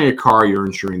you're insuring a car, you're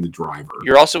insuring the driver.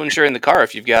 You're also insuring the car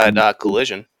if you've got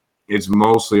collision. It's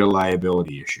mostly a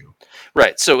liability issue.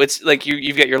 Right. So it's like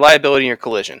you've got your liability and your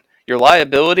collision. Your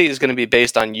liability is going to be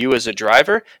based on you as a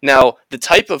driver. Now, the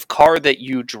type of car that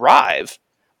you drive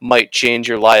might change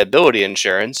your liability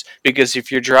insurance, because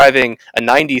if you're driving a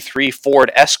 93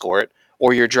 Ford Escort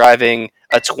or you're driving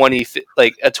a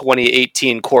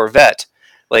 2018 Corvette,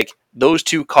 like those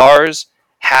two cars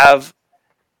have,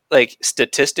 like,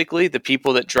 statistically, the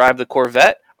people that drive the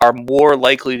Corvette are more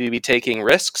likely to be taking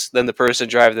risks than the person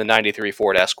driving the 93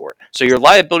 Ford Escort. So your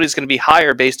liability is going to be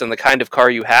higher based on the kind of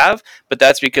car you have, but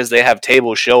that's because they have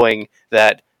tables showing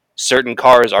that certain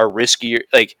cars are riskier,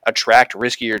 like attract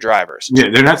riskier drivers. Yeah,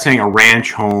 they're not saying a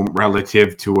ranch home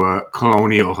relative to a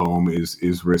colonial home is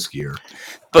riskier.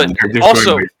 But they're just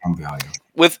also, going by home value.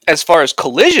 with as far as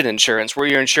collision insurance, where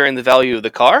you're insuring the value of the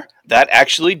car, that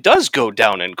actually does go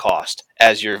down in cost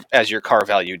as your car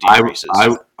value decreases.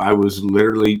 I was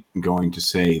literally going to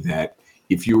say that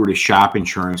if you were to shop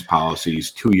insurance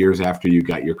policies 2 years after you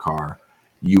got your car,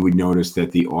 you would notice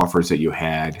that the offers that you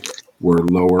had were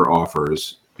lower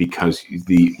offers because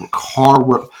the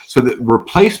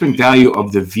replacement value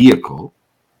of the vehicle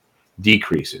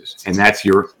decreases, and that's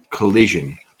your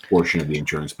collision portion of the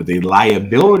insurance, but the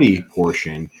liability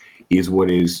portion is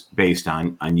what is based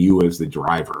on you as the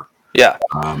driver. Yeah.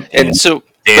 And so,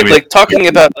 but like talking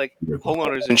about like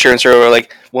homeowners insurance, or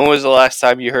like, when was the last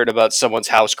time you heard about someone's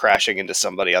house crashing into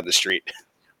somebody on the street?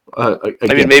 Again,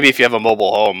 I mean, maybe if you have a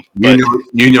mobile home, but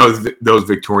those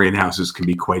Victorian houses can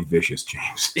be quite vicious,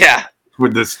 James. Yeah,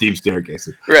 with the steep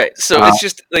staircases. Right. So it's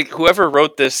just like whoever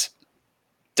wrote this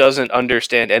doesn't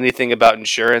understand anything about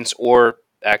insurance or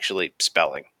actually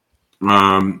spelling.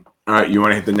 All right, you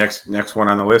want to hit the next one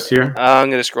on the list here? I'm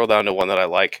going to scroll down to one that I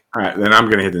like. All right, then I'm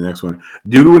going to hit the next one.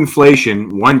 Due to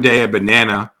inflation, one day a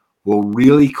banana will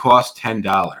really cost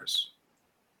 $10,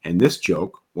 and this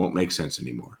joke won't make sense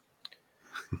anymore.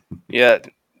 Yeah,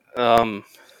 I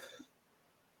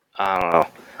don't know.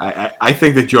 I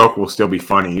think the joke will still be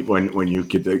funny when you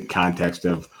get the context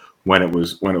of when it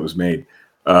was made.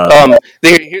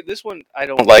 This one I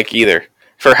don't like either.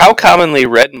 For how commonly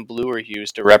red and blue are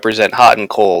used to represent hot and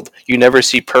cold, you never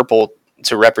see purple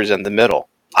to represent the middle.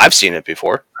 I've seen it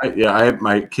before.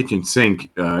 My kitchen sink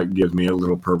gives me a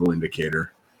little purple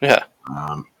indicator. Yeah.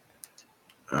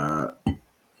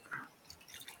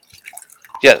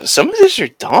 Yeah, some of these are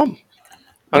dumb.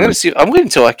 I'm waiting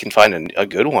until I can find a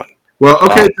good one. Well,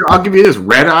 okay, I'll give you this.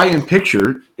 Red eye in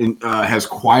picture has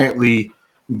quietly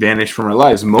vanished from our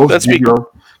lives. Most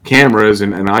digital cameras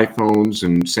and iPhones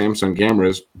and Samsung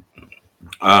cameras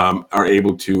are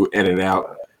able to edit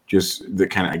out just the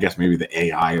kind of, I guess, maybe the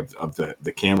AI of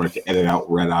the camera to edit out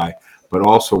red eye. But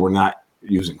also, we're not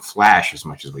using flash as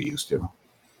much as we used to.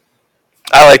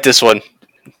 I like this one.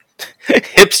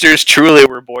 Hipsters truly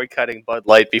were boycotting Bud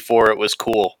Light before it was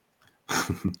cool.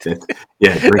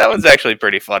 That was actually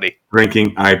pretty funny.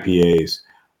 Drinking IPAs.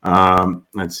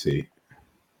 Let's see.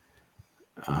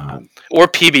 Or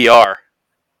PBR.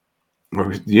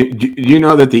 You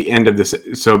know that the end of this,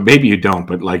 so maybe you don't,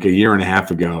 but like a year and a half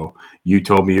ago, you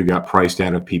told me you got priced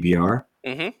out of PBR.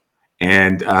 Mm-hmm.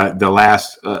 And the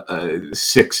last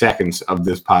 6 seconds of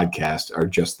this podcast are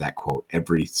just that quote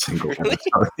every single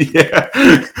episode. Yeah.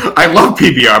 I love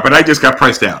PBR, but I just got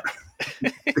priced out.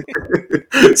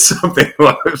 something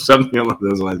along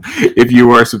those lines. If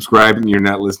you are subscribed and you're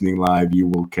not listening live, you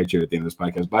will catch it at the end of this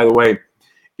podcast. By the way,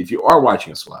 if you are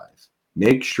watching us live,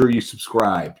 make sure you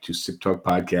subscribe to SipTalk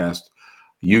Podcast,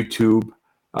 YouTube,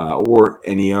 or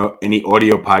any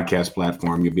audio podcast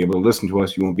platform. You'll be able to listen to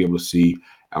us. You won't be able to see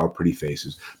our pretty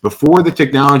faces. Before the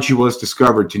technology was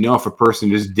discovered to know if a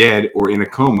person is dead or in a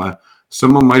coma,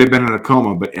 someone might have been in a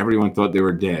coma, but everyone thought they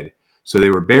were dead. So they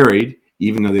were buried,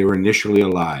 even though they were initially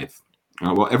alive.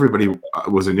 Well, everybody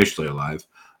was initially alive,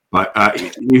 but but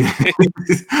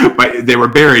they were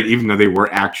buried, even though they were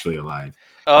actually alive.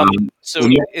 So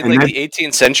in the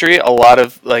 18th century, a lot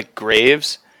of like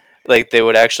graves, like they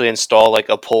would actually install like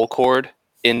a pull cord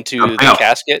into the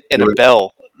casket and a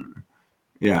bell.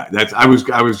 Yeah, I was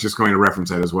just going to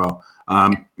reference that as well.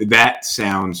 That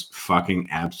sounds fucking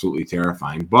absolutely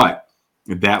terrifying, but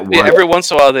that was every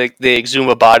once in a while they exhume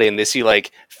a body and they see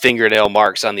like fingernail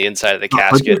marks on the inside of the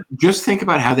casket. Just think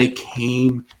about how they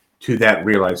came to that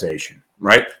realization.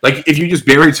 right? Like if you just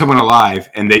buried someone alive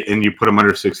and you put them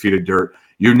under 6 feet of dirt,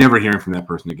 you're never hearing from that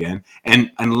person again.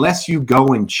 And unless you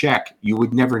go and check, you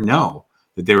would never know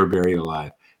that they were buried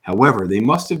alive. However, this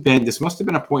must have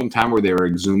been a point in time where they were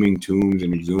exhuming tombs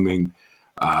and exhuming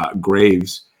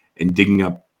graves and digging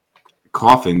up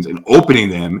coffins and opening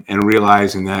them and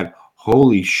realizing that,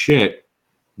 holy shit,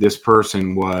 this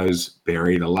person was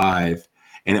buried alive.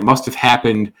 And it must have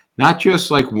happened not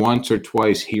just like once or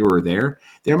twice here or there.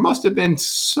 There must have been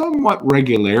somewhat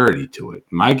regularity to it.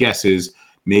 My guess is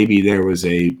maybe there was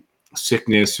a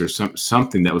sickness or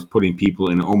something that was putting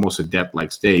people in almost a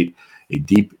death-like state, a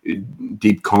deep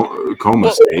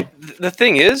coma state. The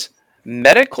thing is,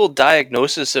 medical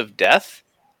diagnosis of death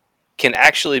can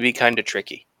actually be kind of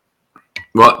tricky.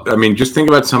 Well, I mean, just think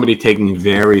about somebody taking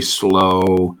very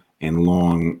slow and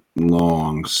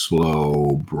long,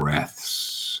 slow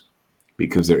breaths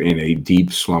because they're in a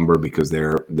deep slumber because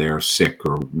they're sick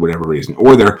or whatever reason,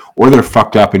 or they're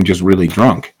fucked up and just really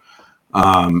drunk,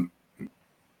 or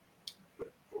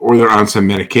they're on some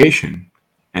medication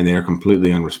and they're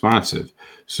completely unresponsive.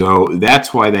 So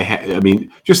that's why I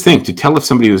mean, just think, to tell if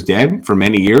somebody was dead for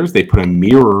many years, they put a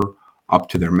mirror up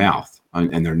to their mouth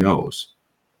and their nose.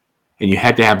 And you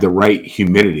had to have the right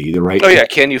humidity, the right... Oh, yeah.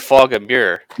 Can you fog a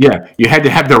mirror? Yeah. You had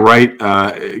to have the right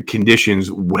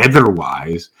conditions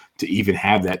weather-wise to even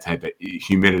have that type of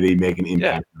humidity make an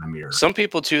impact on the mirror. Some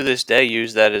people to this day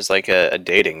use that as like a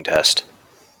dating test.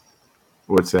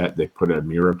 What's that? They put a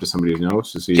mirror up to somebody's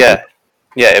nose to see... Yeah.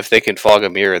 Yeah, if they can fog a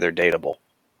mirror, they're dateable.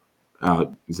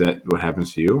 Is that what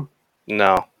happens to you?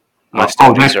 No. My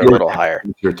standards are a little higher.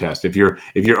 That's your test. If you're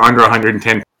under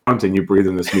 110 pounds and you breathe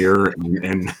in this mirror,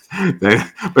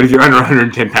 but if you're under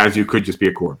 110 pounds, you could just be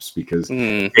a corpse because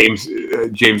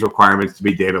James requirements to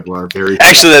be dateable are very...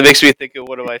 Actually, that makes me think of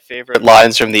one of my favorite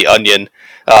lines from The Onion.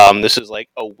 This is like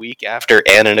a week after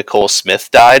Anna Nicole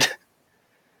Smith died.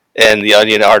 And the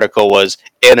Onion article was,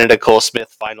 Anna Nicole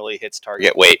Smith finally hits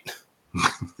target weight.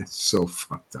 That's so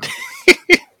fucked up.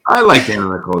 I like Anna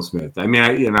Nicole Smith. I mean,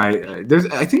 I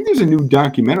think there's a new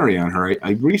documentary on her.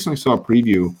 I recently saw a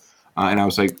preview, and I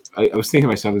was like, I was thinking to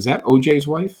myself, is that OJ's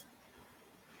wife?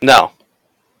 No.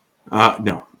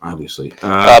 No, obviously.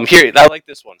 Here, I like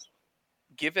this one.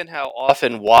 Given how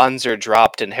often wands are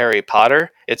dropped in Harry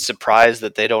Potter, it's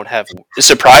surprising they don't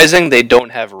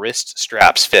have wrist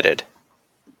straps fitted.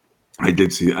 I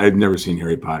did see. I've never seen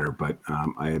Harry Potter, but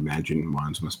I imagine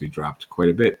wands must be dropped quite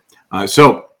a bit.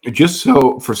 So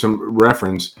for some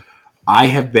reference, I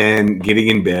have been getting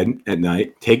in bed at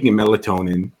night, taking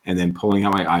melatonin, and then pulling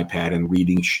out my iPad and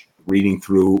reading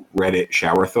through Reddit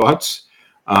shower thoughts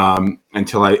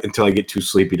until I get too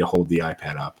sleepy to hold the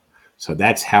iPad up. So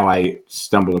that's how I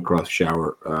stumbled across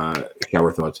shower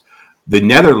thoughts. The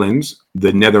Netherlands,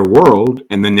 the Netherworld,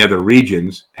 and the Nether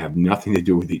regions have nothing to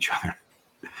do with each other.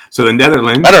 So the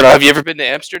Netherlands... I don't know. Have you ever been to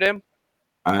Amsterdam?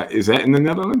 Is that in the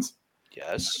Netherlands?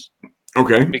 Yes.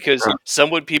 Okay. Because some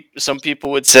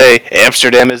people would say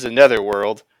Amsterdam is a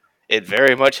netherworld. It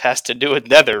very much has to do with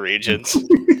nether regions. And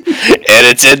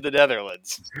it's in the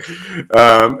Netherlands.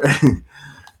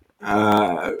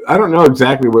 I don't know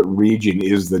exactly what region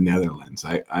is the Netherlands.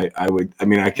 I could...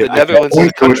 The Netherlands is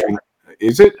a country.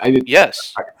 Is it?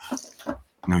 Yes.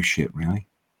 No shit, really?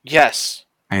 Yes.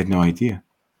 I had no idea.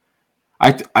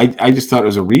 I just thought it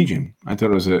was a region. I thought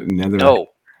it was a Netherlands.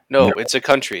 No, it's a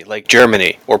country like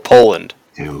Germany or Poland.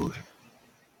 Dude,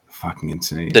 fucking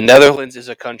insane. The Netherlands is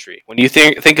a country. When you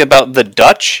think about the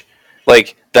Dutch,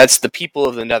 like that's the people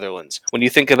of the Netherlands. When you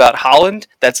think about Holland,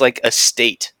 that's like a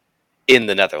state in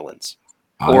the Netherlands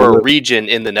or a region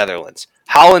in the Netherlands.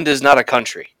 Holland is not a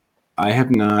country. I have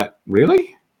not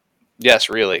really. Yes,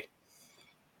 really.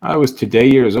 I was today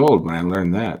years old when I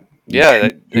learned that. Yeah,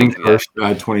 June 1st,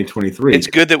 2023. It's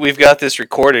good that we've got this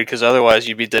recorded because otherwise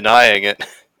you'd be denying it.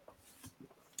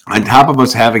 On top of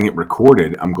us having it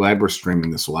recorded, I'm glad we're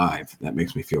streaming this live. That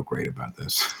makes me feel great about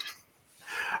this.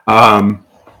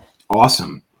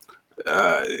 Awesome.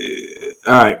 All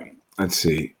right. Let's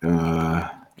see.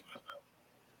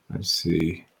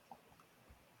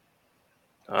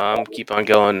 Keep on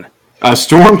going.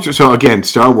 Storm. So again,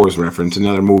 Star Wars reference,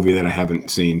 another movie that I haven't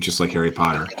seen, just like Harry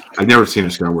Potter. I've never seen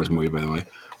a Star Wars movie, by the way.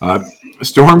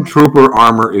 Stormtrooper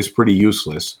armor is pretty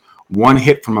useless. One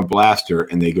hit from a blaster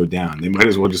and they go down. They might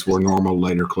as well just wear normal,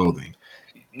 lighter clothing.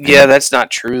 Yeah, that's not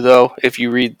true though. If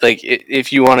you read, like,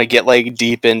 if you want to get like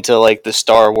deep into like the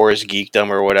Star Wars geekdom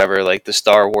or whatever, like the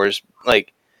Star Wars,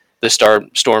 like the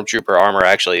Stormtrooper armor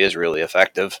actually is really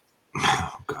effective.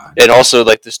 Oh God! And also,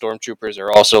 like the Stormtroopers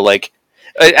are also like,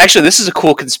 actually, this is a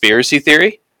cool conspiracy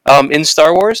theory. In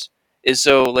Star Wars is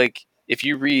so like if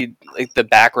you read like the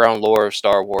background lore of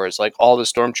Star Wars, like all the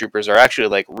stormtroopers are actually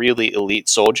like really elite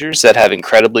soldiers that have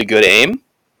incredibly good aim.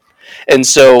 And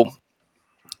so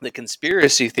the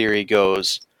conspiracy theory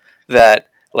goes that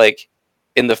like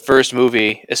in the first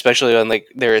movie, especially when like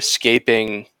they're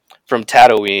escaping from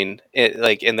Tatooine,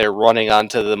 and they're running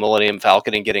onto the Millennium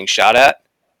Falcon and getting shot at,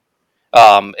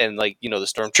 and like the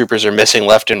stormtroopers are missing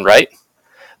left and right.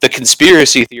 The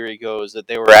conspiracy theory goes that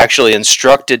they were actually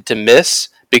instructed to miss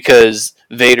because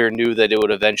Vader knew that it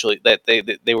would eventually that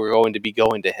they were going to be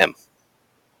going to him,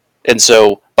 and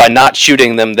so by not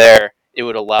shooting them there, it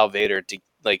would allow Vader to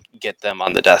like get them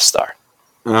on the Death Star.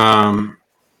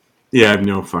 Yeah, I have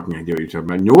no fucking idea what you're talking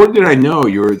about. Nor did I know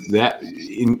you were that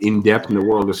in depth in the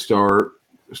world of Star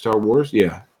Wars.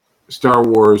 Yeah, Star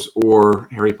Wars or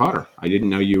Harry Potter. I didn't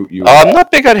know you. I'm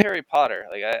not big on Harry Potter.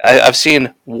 Like I've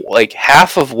seen like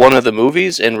half of one of the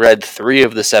movies and read 3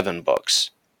 of the 7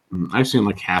 books. I've seen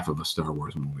like half of a Star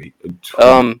Wars movie.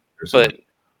 But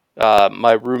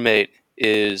my roommate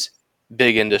is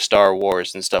big into Star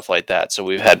Wars and stuff like that, so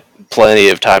we've had plenty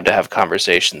of time to have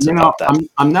conversations about that.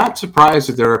 I'm not surprised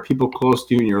that there are people close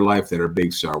to you in your life that are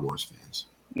big Star Wars fans.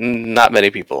 Not many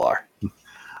people are.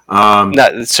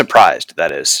 Not surprised,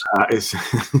 that is.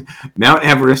 Mount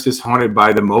Everest is haunted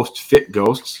by the most fit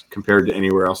ghosts compared to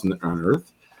anywhere else on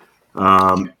Earth,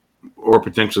 or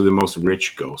potentially the most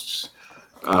rich ghosts.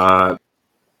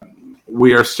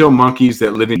 We are still monkeys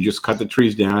that live in just cut the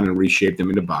trees down and reshape them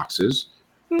into boxes.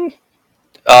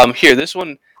 Here, this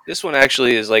one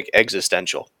actually is like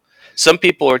existential. Some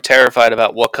people are terrified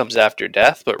about what comes after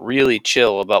death, but really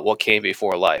chill about what came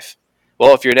before life.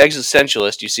 Well, if you're an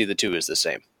existentialist, you see the two as the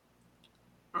same.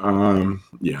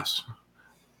 Yes.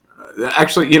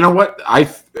 Actually, you know what?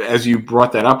 As you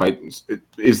brought that up,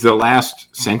 is the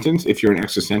last sentence if you're an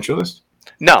existentialist?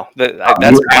 No,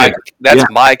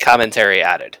 that's my commentary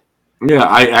added.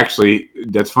 Yeah,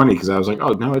 that's funny because I was like,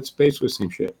 oh no, it's basically the same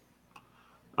shit.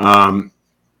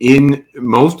 In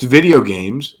most video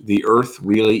games, the Earth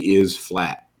really is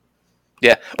flat.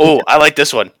 Yeah. Oh, I like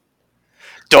this one.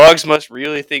 Dogs must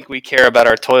really think we care about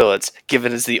our toilets,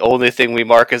 given it's the only thing we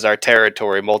mark as our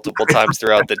territory multiple times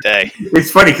throughout the day. It's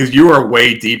funny because you are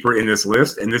way deeper in this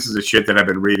list, and this is the shit that I've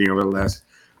been reading over the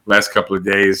last couple of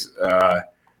days,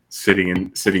 sitting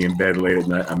in bed late at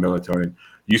night on melatonin.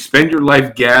 You spend your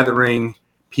life gathering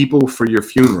people for your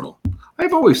funeral.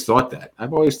 I've always thought that.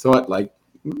 I've always thought, like,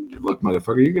 look,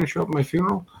 motherfucker, you're going to show up at my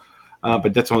funeral?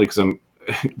 But that's only because I'm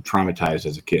traumatized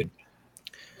as a kid.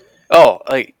 Oh,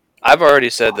 like, I've already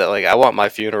said that, like, I want my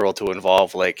funeral to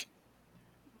involve, like,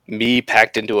 me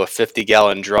packed into a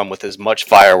 50-gallon drum with as much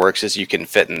fireworks as you can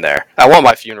fit in there. I want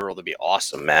my funeral to be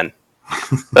awesome, man.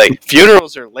 Like,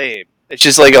 funerals are lame. It's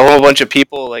just, like, a whole bunch of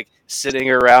people, like, sitting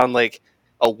around, like,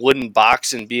 a wooden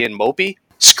box and being mopey.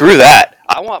 Screw that.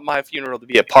 I want my funeral to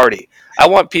be a party. I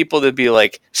want people to be,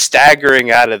 like, staggering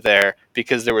out of there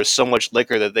because there was so much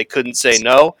liquor that they couldn't say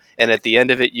no, and at the end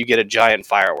of it, you get a giant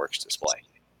fireworks display.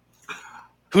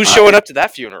 Who's showing up to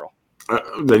that funeral?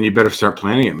 Then you better start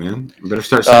planning it, man. You better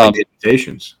start sending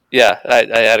invitations. Yeah,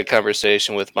 I had a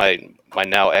conversation with my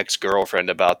now ex-girlfriend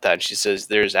about that, and she says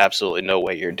there's absolutely no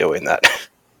way you're doing that.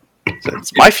 So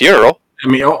it's my funeral. I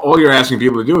mean, all you're asking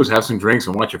people to do is have some drinks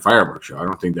and watch a fireworks show. I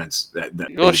don't think that's that.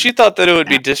 Well, she thought that it would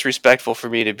be disrespectful for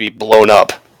me to be blown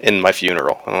up in my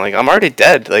funeral. I'm like, I'm already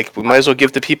dead. Like, we might as well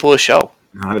give the people a show.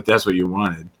 Not if that's what you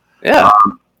wanted. Yeah.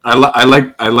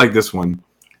 I like this one.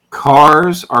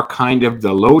 Cars are kind of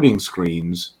the loading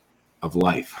screens of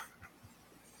life.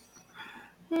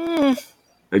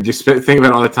 Just think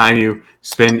about all the time you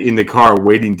spend in the car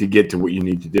waiting to get to what you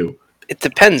need to do. It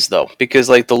depends, though, because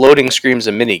like the loading screen's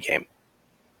a mini game.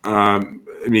 I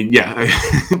mean, yeah.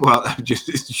 Well,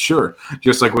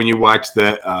 just like when you watch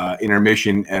the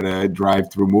intermission at a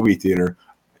drive-through movie theater,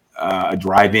 a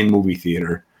drive-in movie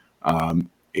theater,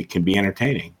 it can be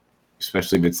entertaining.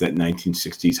 Especially if it's that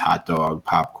 1960s hot dog,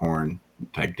 popcorn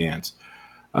type dance.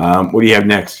 What do you have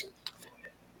next?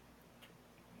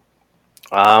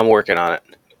 I'm working on it.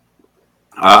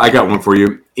 I got one for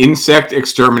you. Insect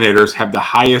exterminators have the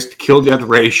highest kill-death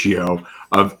ratio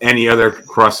of any other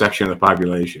cross-section of the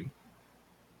population.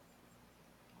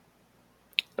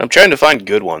 I'm trying to find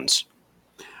good ones.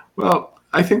 Well,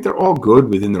 I think they're all good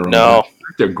within their own. No.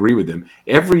 I have to agree with them.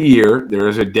 Every year, there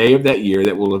is a day of that year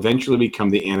that will eventually become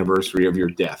the anniversary of your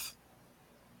death.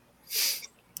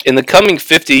 In the coming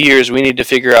 50 years, we need to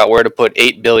figure out where to put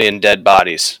 8 billion dead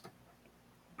bodies.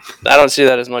 I don't see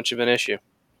that as much of an issue.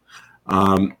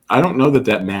 I don't know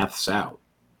that math's out.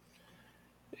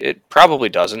 It probably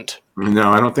doesn't.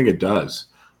 No, I don't think it does.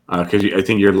 Because I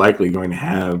think you're likely going to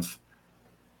have...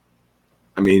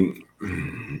 I mean...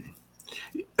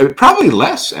 Probably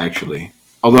less, actually.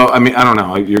 Although, I mean, I don't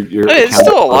know. You're I mean, it's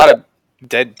still a lot of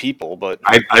dead people, but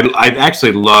I'd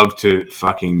actually love to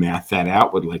fucking math that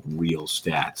out with like real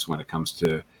stats when it comes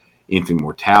to infant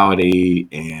mortality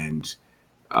and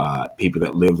people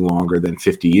that live longer than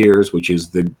 50 years, which is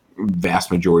the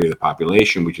vast majority of the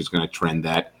population, which is going to trend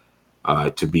that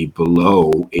to be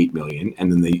below 8 million,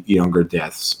 and then the younger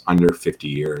deaths under 50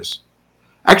 years.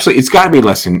 Actually, it's got to be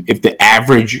less than, if the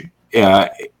average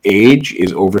age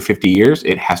is over 50 years,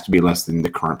 it has to be less than the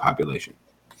current population.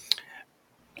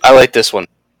 I like this one.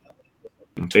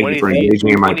 Thank you for engaging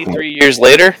in my point. 23 years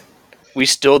later, we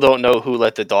still don't know who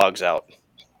let the dogs out.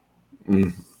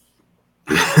 We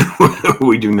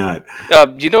do not.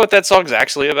 Do you know what that song's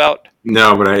actually about?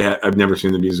 No, but I've never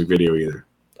seen the music video either.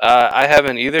 I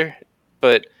haven't either,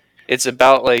 but it's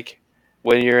about like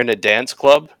when you're in a dance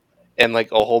club and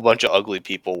like a whole bunch of ugly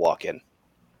people walk in.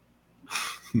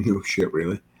 No shit,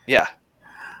 really? Yeah.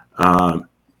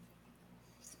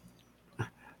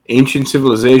 Ancient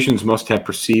civilizations must have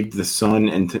perceived the sun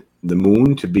and the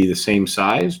moon to be the same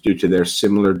size due to their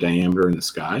similar diameter in the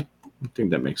sky. I think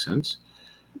that makes sense.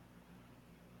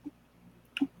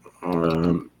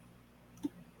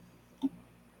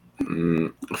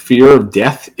 Fear of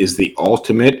death is the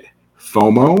ultimate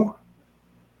FOMO.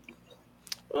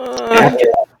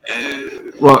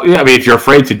 Well, yeah, I mean, if you're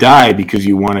afraid to die because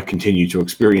you want to continue to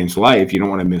experience life, you don't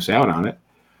want to miss out on it.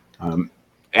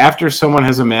 After someone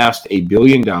has amassed $1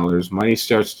 billion, money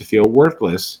starts to feel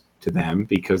worthless to them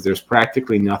because there's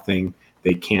practically nothing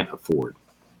they can't afford.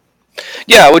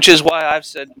 Yeah, which is why I've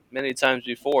said many times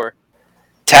before,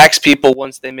 tax people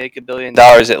once they make $1 billion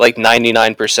at like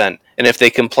 99%. And if they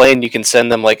complain, you can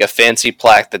send them like a fancy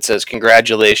plaque that says,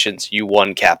 "Congratulations, you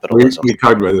won capitalism." We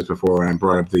talked about this before when I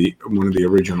brought up one of the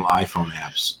original iPhone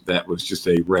apps that was just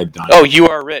a red diamond. Oh, You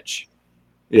Are Rich.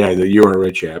 Yeah, the You Are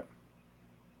Rich app.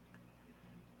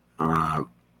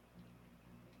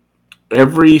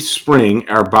 Every spring,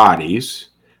 our bodies,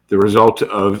 the result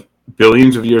of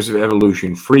billions of years of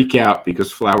evolution, freak out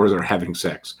because flowers are having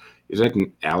sex. Is that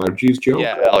an allergies joke?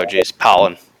 Yeah, allergies,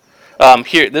 pollen.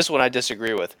 Here, this one I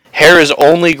disagree with. Hair is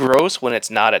only gross when it's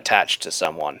not attached to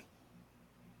someone.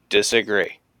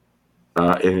 Disagree.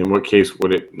 And in what case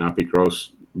would it not be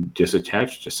gross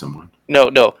disattached to someone?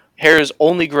 No. Hair is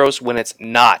only gross when it's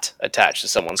not attached to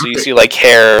someone. So you see like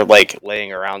hair like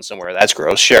laying around somewhere. That's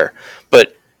gross, sure.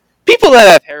 But people that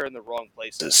have hair in the wrong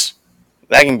places,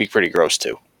 that can be pretty gross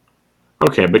too.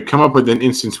 Okay, but come up with an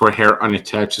instance where hair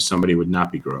unattached to somebody would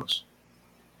not be gross.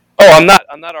 Oh, I'm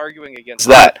not arguing against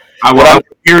that.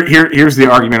 Here's the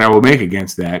argument I will make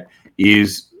against that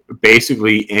is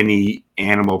basically any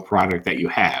animal product that you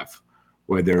have,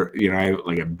 whether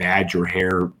like a badger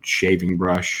hair shaving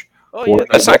brush. Oh yeah,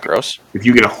 that's not gross. If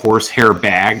you get a horsehair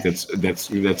bag, that's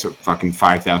a fucking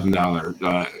 $5,000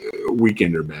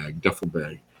 weekender bag, duffel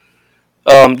bag.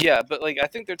 Yeah, but like I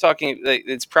think they're talking. Like,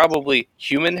 it's probably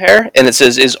human hair, and it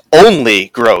says is only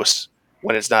gross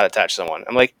when it's not attached to someone.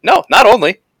 I'm like, no, not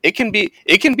only. It can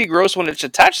be gross when it's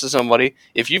attached to somebody.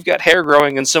 If you've got hair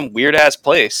growing in some weird ass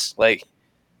place, like,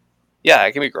 yeah,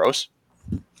 it can be gross.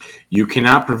 You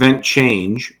cannot prevent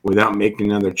change without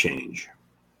making another change.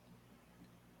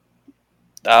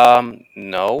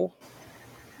 No.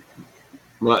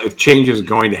 Well, if change is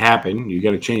going to happen, you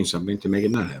got to change something to make it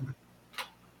not happen.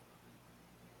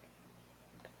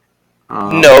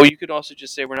 No, you could also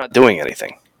just say we're not doing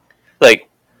anything. Like,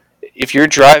 if you're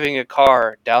driving a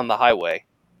car down the highway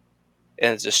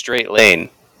and it's a straight lane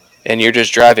and you're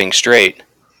just driving straight,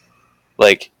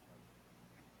 like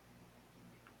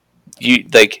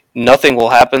nothing will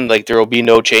happen, like there will be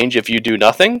no change if you do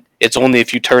nothing. It's only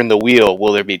if you turn the wheel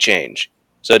will there be change.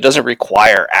 So it doesn't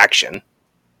require action.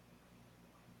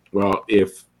 Well,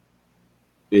 if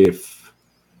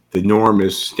the norm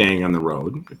is staying on the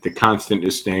road, if the constant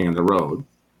is staying on the road,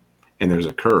 and there's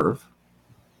a curve,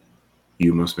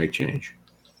 you must make change.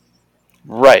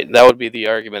 Right, that would be the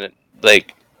argument.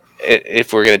 Like,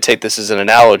 if we're going to take this as an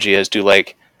analogy, as to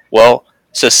like, well,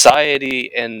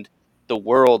 society and the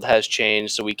world has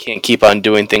changed, so we can't keep on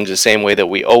doing things the same way that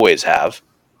we always have.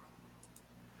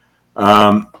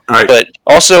 All right. But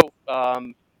also,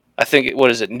 I think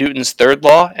Newton's third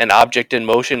law: an object in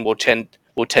motion will tend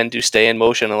to stay in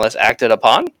motion unless acted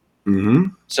upon. Mm-hmm.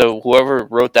 So whoever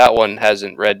wrote that one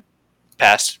hasn't read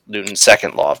past Newton's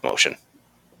second law of motion.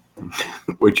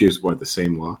 Which is what, the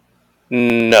same law?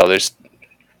 No, there's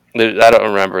I don't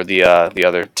remember the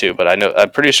other two, but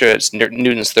I'm pretty sure it's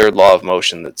Newton's third law of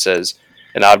motion that says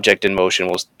an object in motion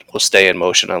will stay in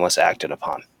motion unless acted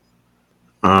upon.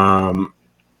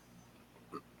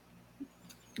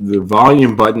 The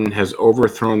volume button has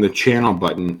overthrown the channel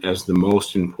button as the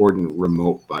most important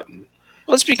remote button.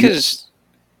 Well, it's because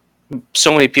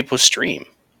so many people stream.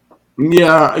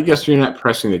 Yeah, I guess you're not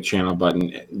pressing the channel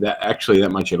button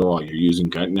that much at all. You're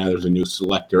using now. There's a new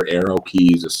selector, arrow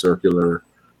keys, a circular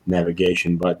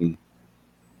navigation button.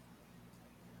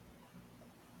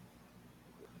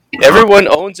 Everyone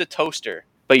owns a toaster,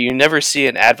 but you never see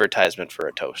an advertisement for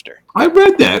a toaster. I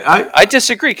read that. I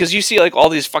disagree because you see like all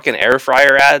these fucking air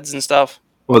fryer ads and stuff.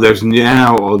 Well, there's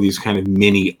now all these kind of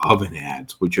mini oven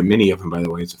ads, which a mini oven, by the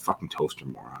way, is a fucking toaster,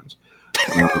 morons.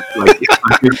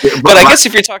 But I guess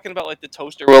if you're talking about like the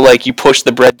toaster where like you push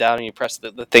the bread down and you press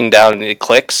the thing down and it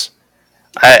clicks,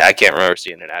 I can't remember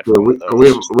seeing an ad for one of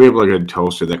those. We have like a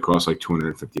toaster that costs like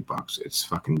 $250. It's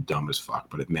fucking dumb as fuck,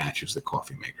 but it matches the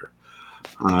coffee maker,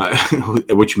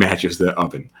 which matches the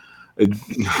oven.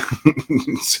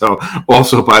 So,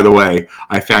 also, by the way,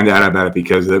 I found out about it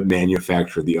because the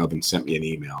manufacturer of the oven sent me an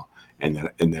email,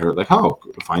 and they're like, "Oh,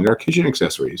 find our kitchen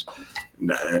accessories."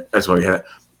 That's what we had.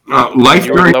 Life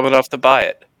you were dumb enough to buy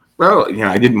it. Well,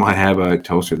 I didn't want to have a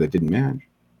toaster that didn't match.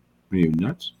 Are you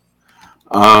nuts?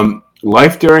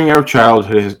 Life during our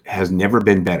childhood has never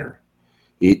been better.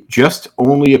 It just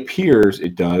only appears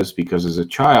it does because as a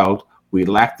child, we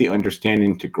lack the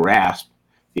understanding to grasp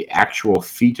the actual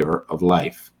feature of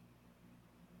life.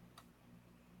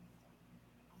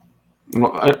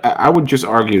 Well, I would just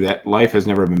argue that life has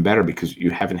never been better because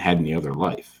you haven't had any other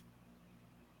life.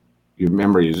 Your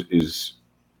memory is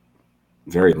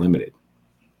very limited.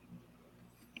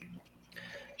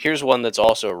 Here's one that's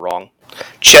also wrong.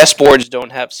 Chessboards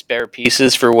don't have spare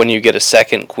pieces for when you get a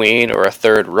second queen or a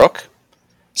third rook.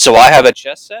 So I have a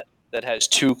chess set that has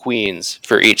 2 queens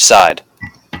for each side.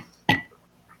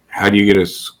 How do you get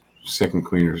a second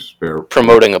queen or spare?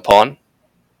 Promoting a pawn.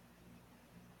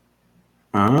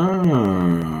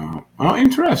 Oh,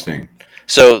 interesting.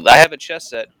 So I have a chess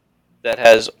set that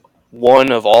has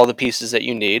one of all the pieces that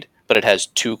you need, but it has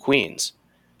 2 queens.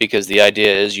 Because the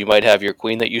idea is you might have your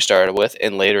queen that you started with,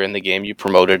 and later in the game you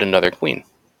promoted another queen.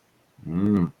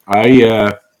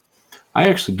 I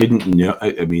actually didn't know.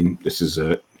 I mean, this is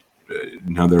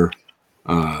another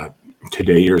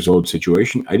today years old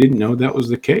situation. I didn't know that was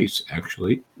the case,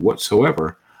 actually,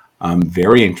 whatsoever.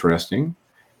 Very interesting.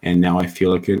 And now I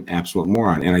feel like an absolute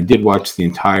moron. And I did watch the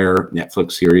entire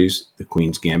Netflix series, The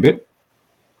Queen's Gambit.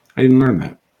 I didn't learn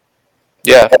that.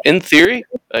 Yeah, in theory,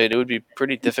 it would be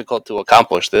pretty difficult to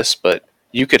accomplish this, but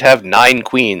you could have 9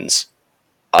 queens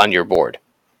on your board.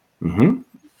 Mm-hmm.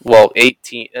 Well,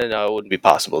 18. No, it wouldn't be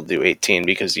possible to do 18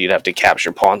 because you'd have to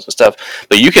capture pawns and stuff.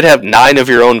 But you could have 9 of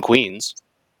your own queens.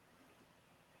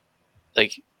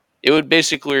 Like, it would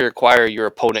basically require your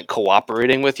opponent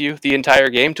cooperating with you the entire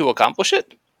game to accomplish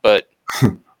it. But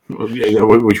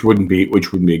which wouldn't be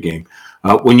a game.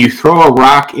 When you throw a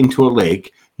rock into a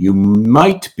lake, you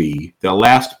might be the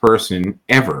last person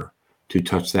ever to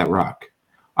touch that rock.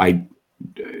 I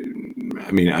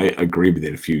mean, I agree with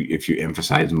it if you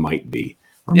emphasize might be.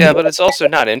 Yeah, but it's also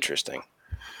not interesting.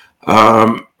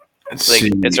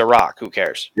 It's a rock. Who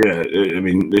cares? Yeah, I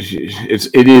mean,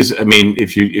 it is. I mean,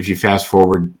 if you fast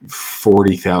forward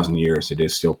 40,000 years, it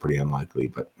is still pretty unlikely.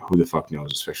 But who the fuck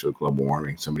knows? Especially with global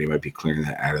warming, somebody might be clearing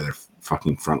that out of their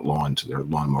fucking front lawn so their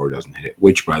lawnmower doesn't hit it.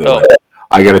 Which, by the way,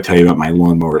 I got to tell you about my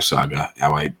lawnmower saga.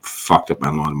 How I fucked up my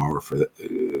lawnmower for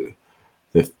the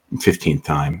 15th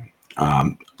time.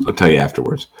 I'll tell you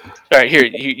afterwards. All right, here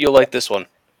you'll like this one.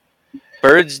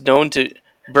 Birds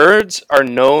are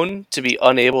known to be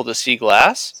unable to see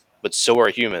glass, but so are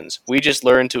humans. We just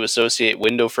learned to associate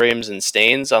window frames and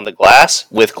stains on the glass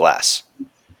with glass.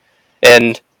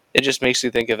 And it just makes you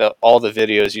think of all the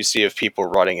videos you see of people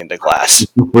running into glass.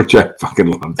 Which I fucking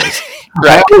love this.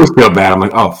 Right. I always feel bad. I'm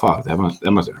like, oh, fuck, that must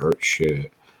have hurt.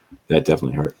 Shit. That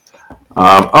definitely hurt.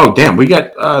 Oh, damn, we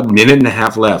got a minute and a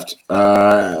half left.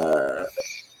 All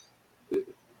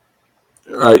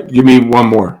right, give me one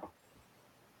more.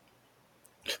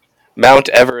 Mount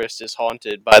Everest is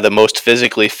haunted by the most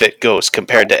physically fit ghost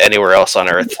compared to anywhere else on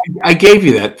Earth. I gave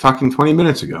you that fucking 20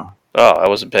 minutes ago. Oh, I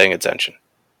wasn't paying attention.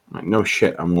 No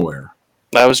shit, I'm aware.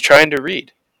 I was trying to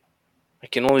read. I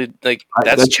can only,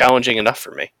 that's challenging enough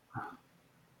for me.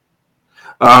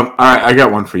 All right, I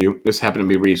got one for you. This happened to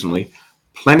me recently.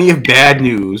 Plenty of bad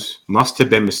news must have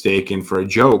been mistaken for a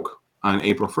joke on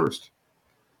April 1st.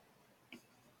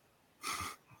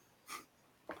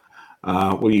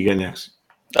 What do you get next?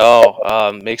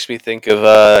 Makes me think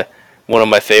of one of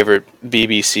my favorite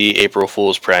BBC April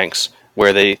Fool's pranks,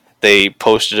 where they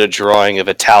posted a drawing of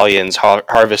Italians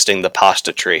harvesting the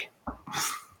pasta tree.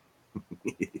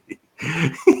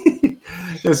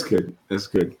 That's good.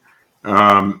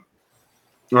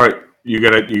 All right, you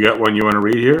got one you want to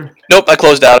read here? Nope, I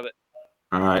closed out of it.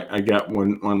 All right, I got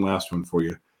one last one for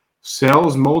you.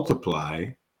 Cells multiply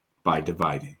by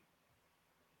dividing.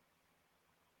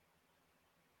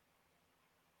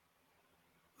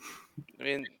 I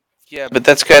mean, yeah, but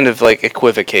that's kind of like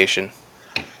equivocation.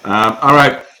 All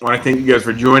right, I want to thank you guys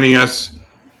for joining us.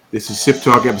 This is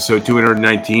SipTalk episode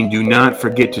 219. Do not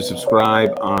forget to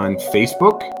subscribe on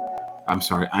Facebook. I'm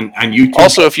sorry, on YouTube.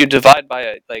 Also, if you divide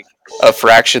by a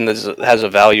fraction that has a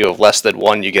value of less than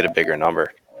 1, you get a bigger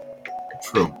number.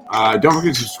 True. Don't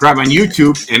forget to subscribe on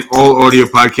YouTube and all audio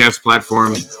podcast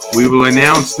platforms. We will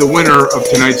announce the winner of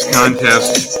tonight's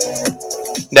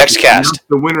contest. Next cast.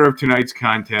 The winner of tonight's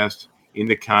contest in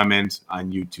the comments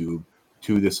on YouTube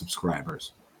to the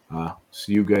subscribers.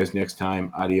 See you guys next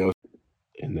time. Adios.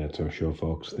 And that's our show,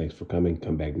 folks. Thanks for coming.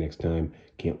 Come back next time.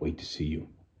 Can't wait to see you.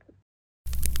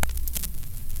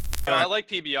 I like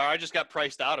PBR. I just got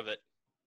priced out of it.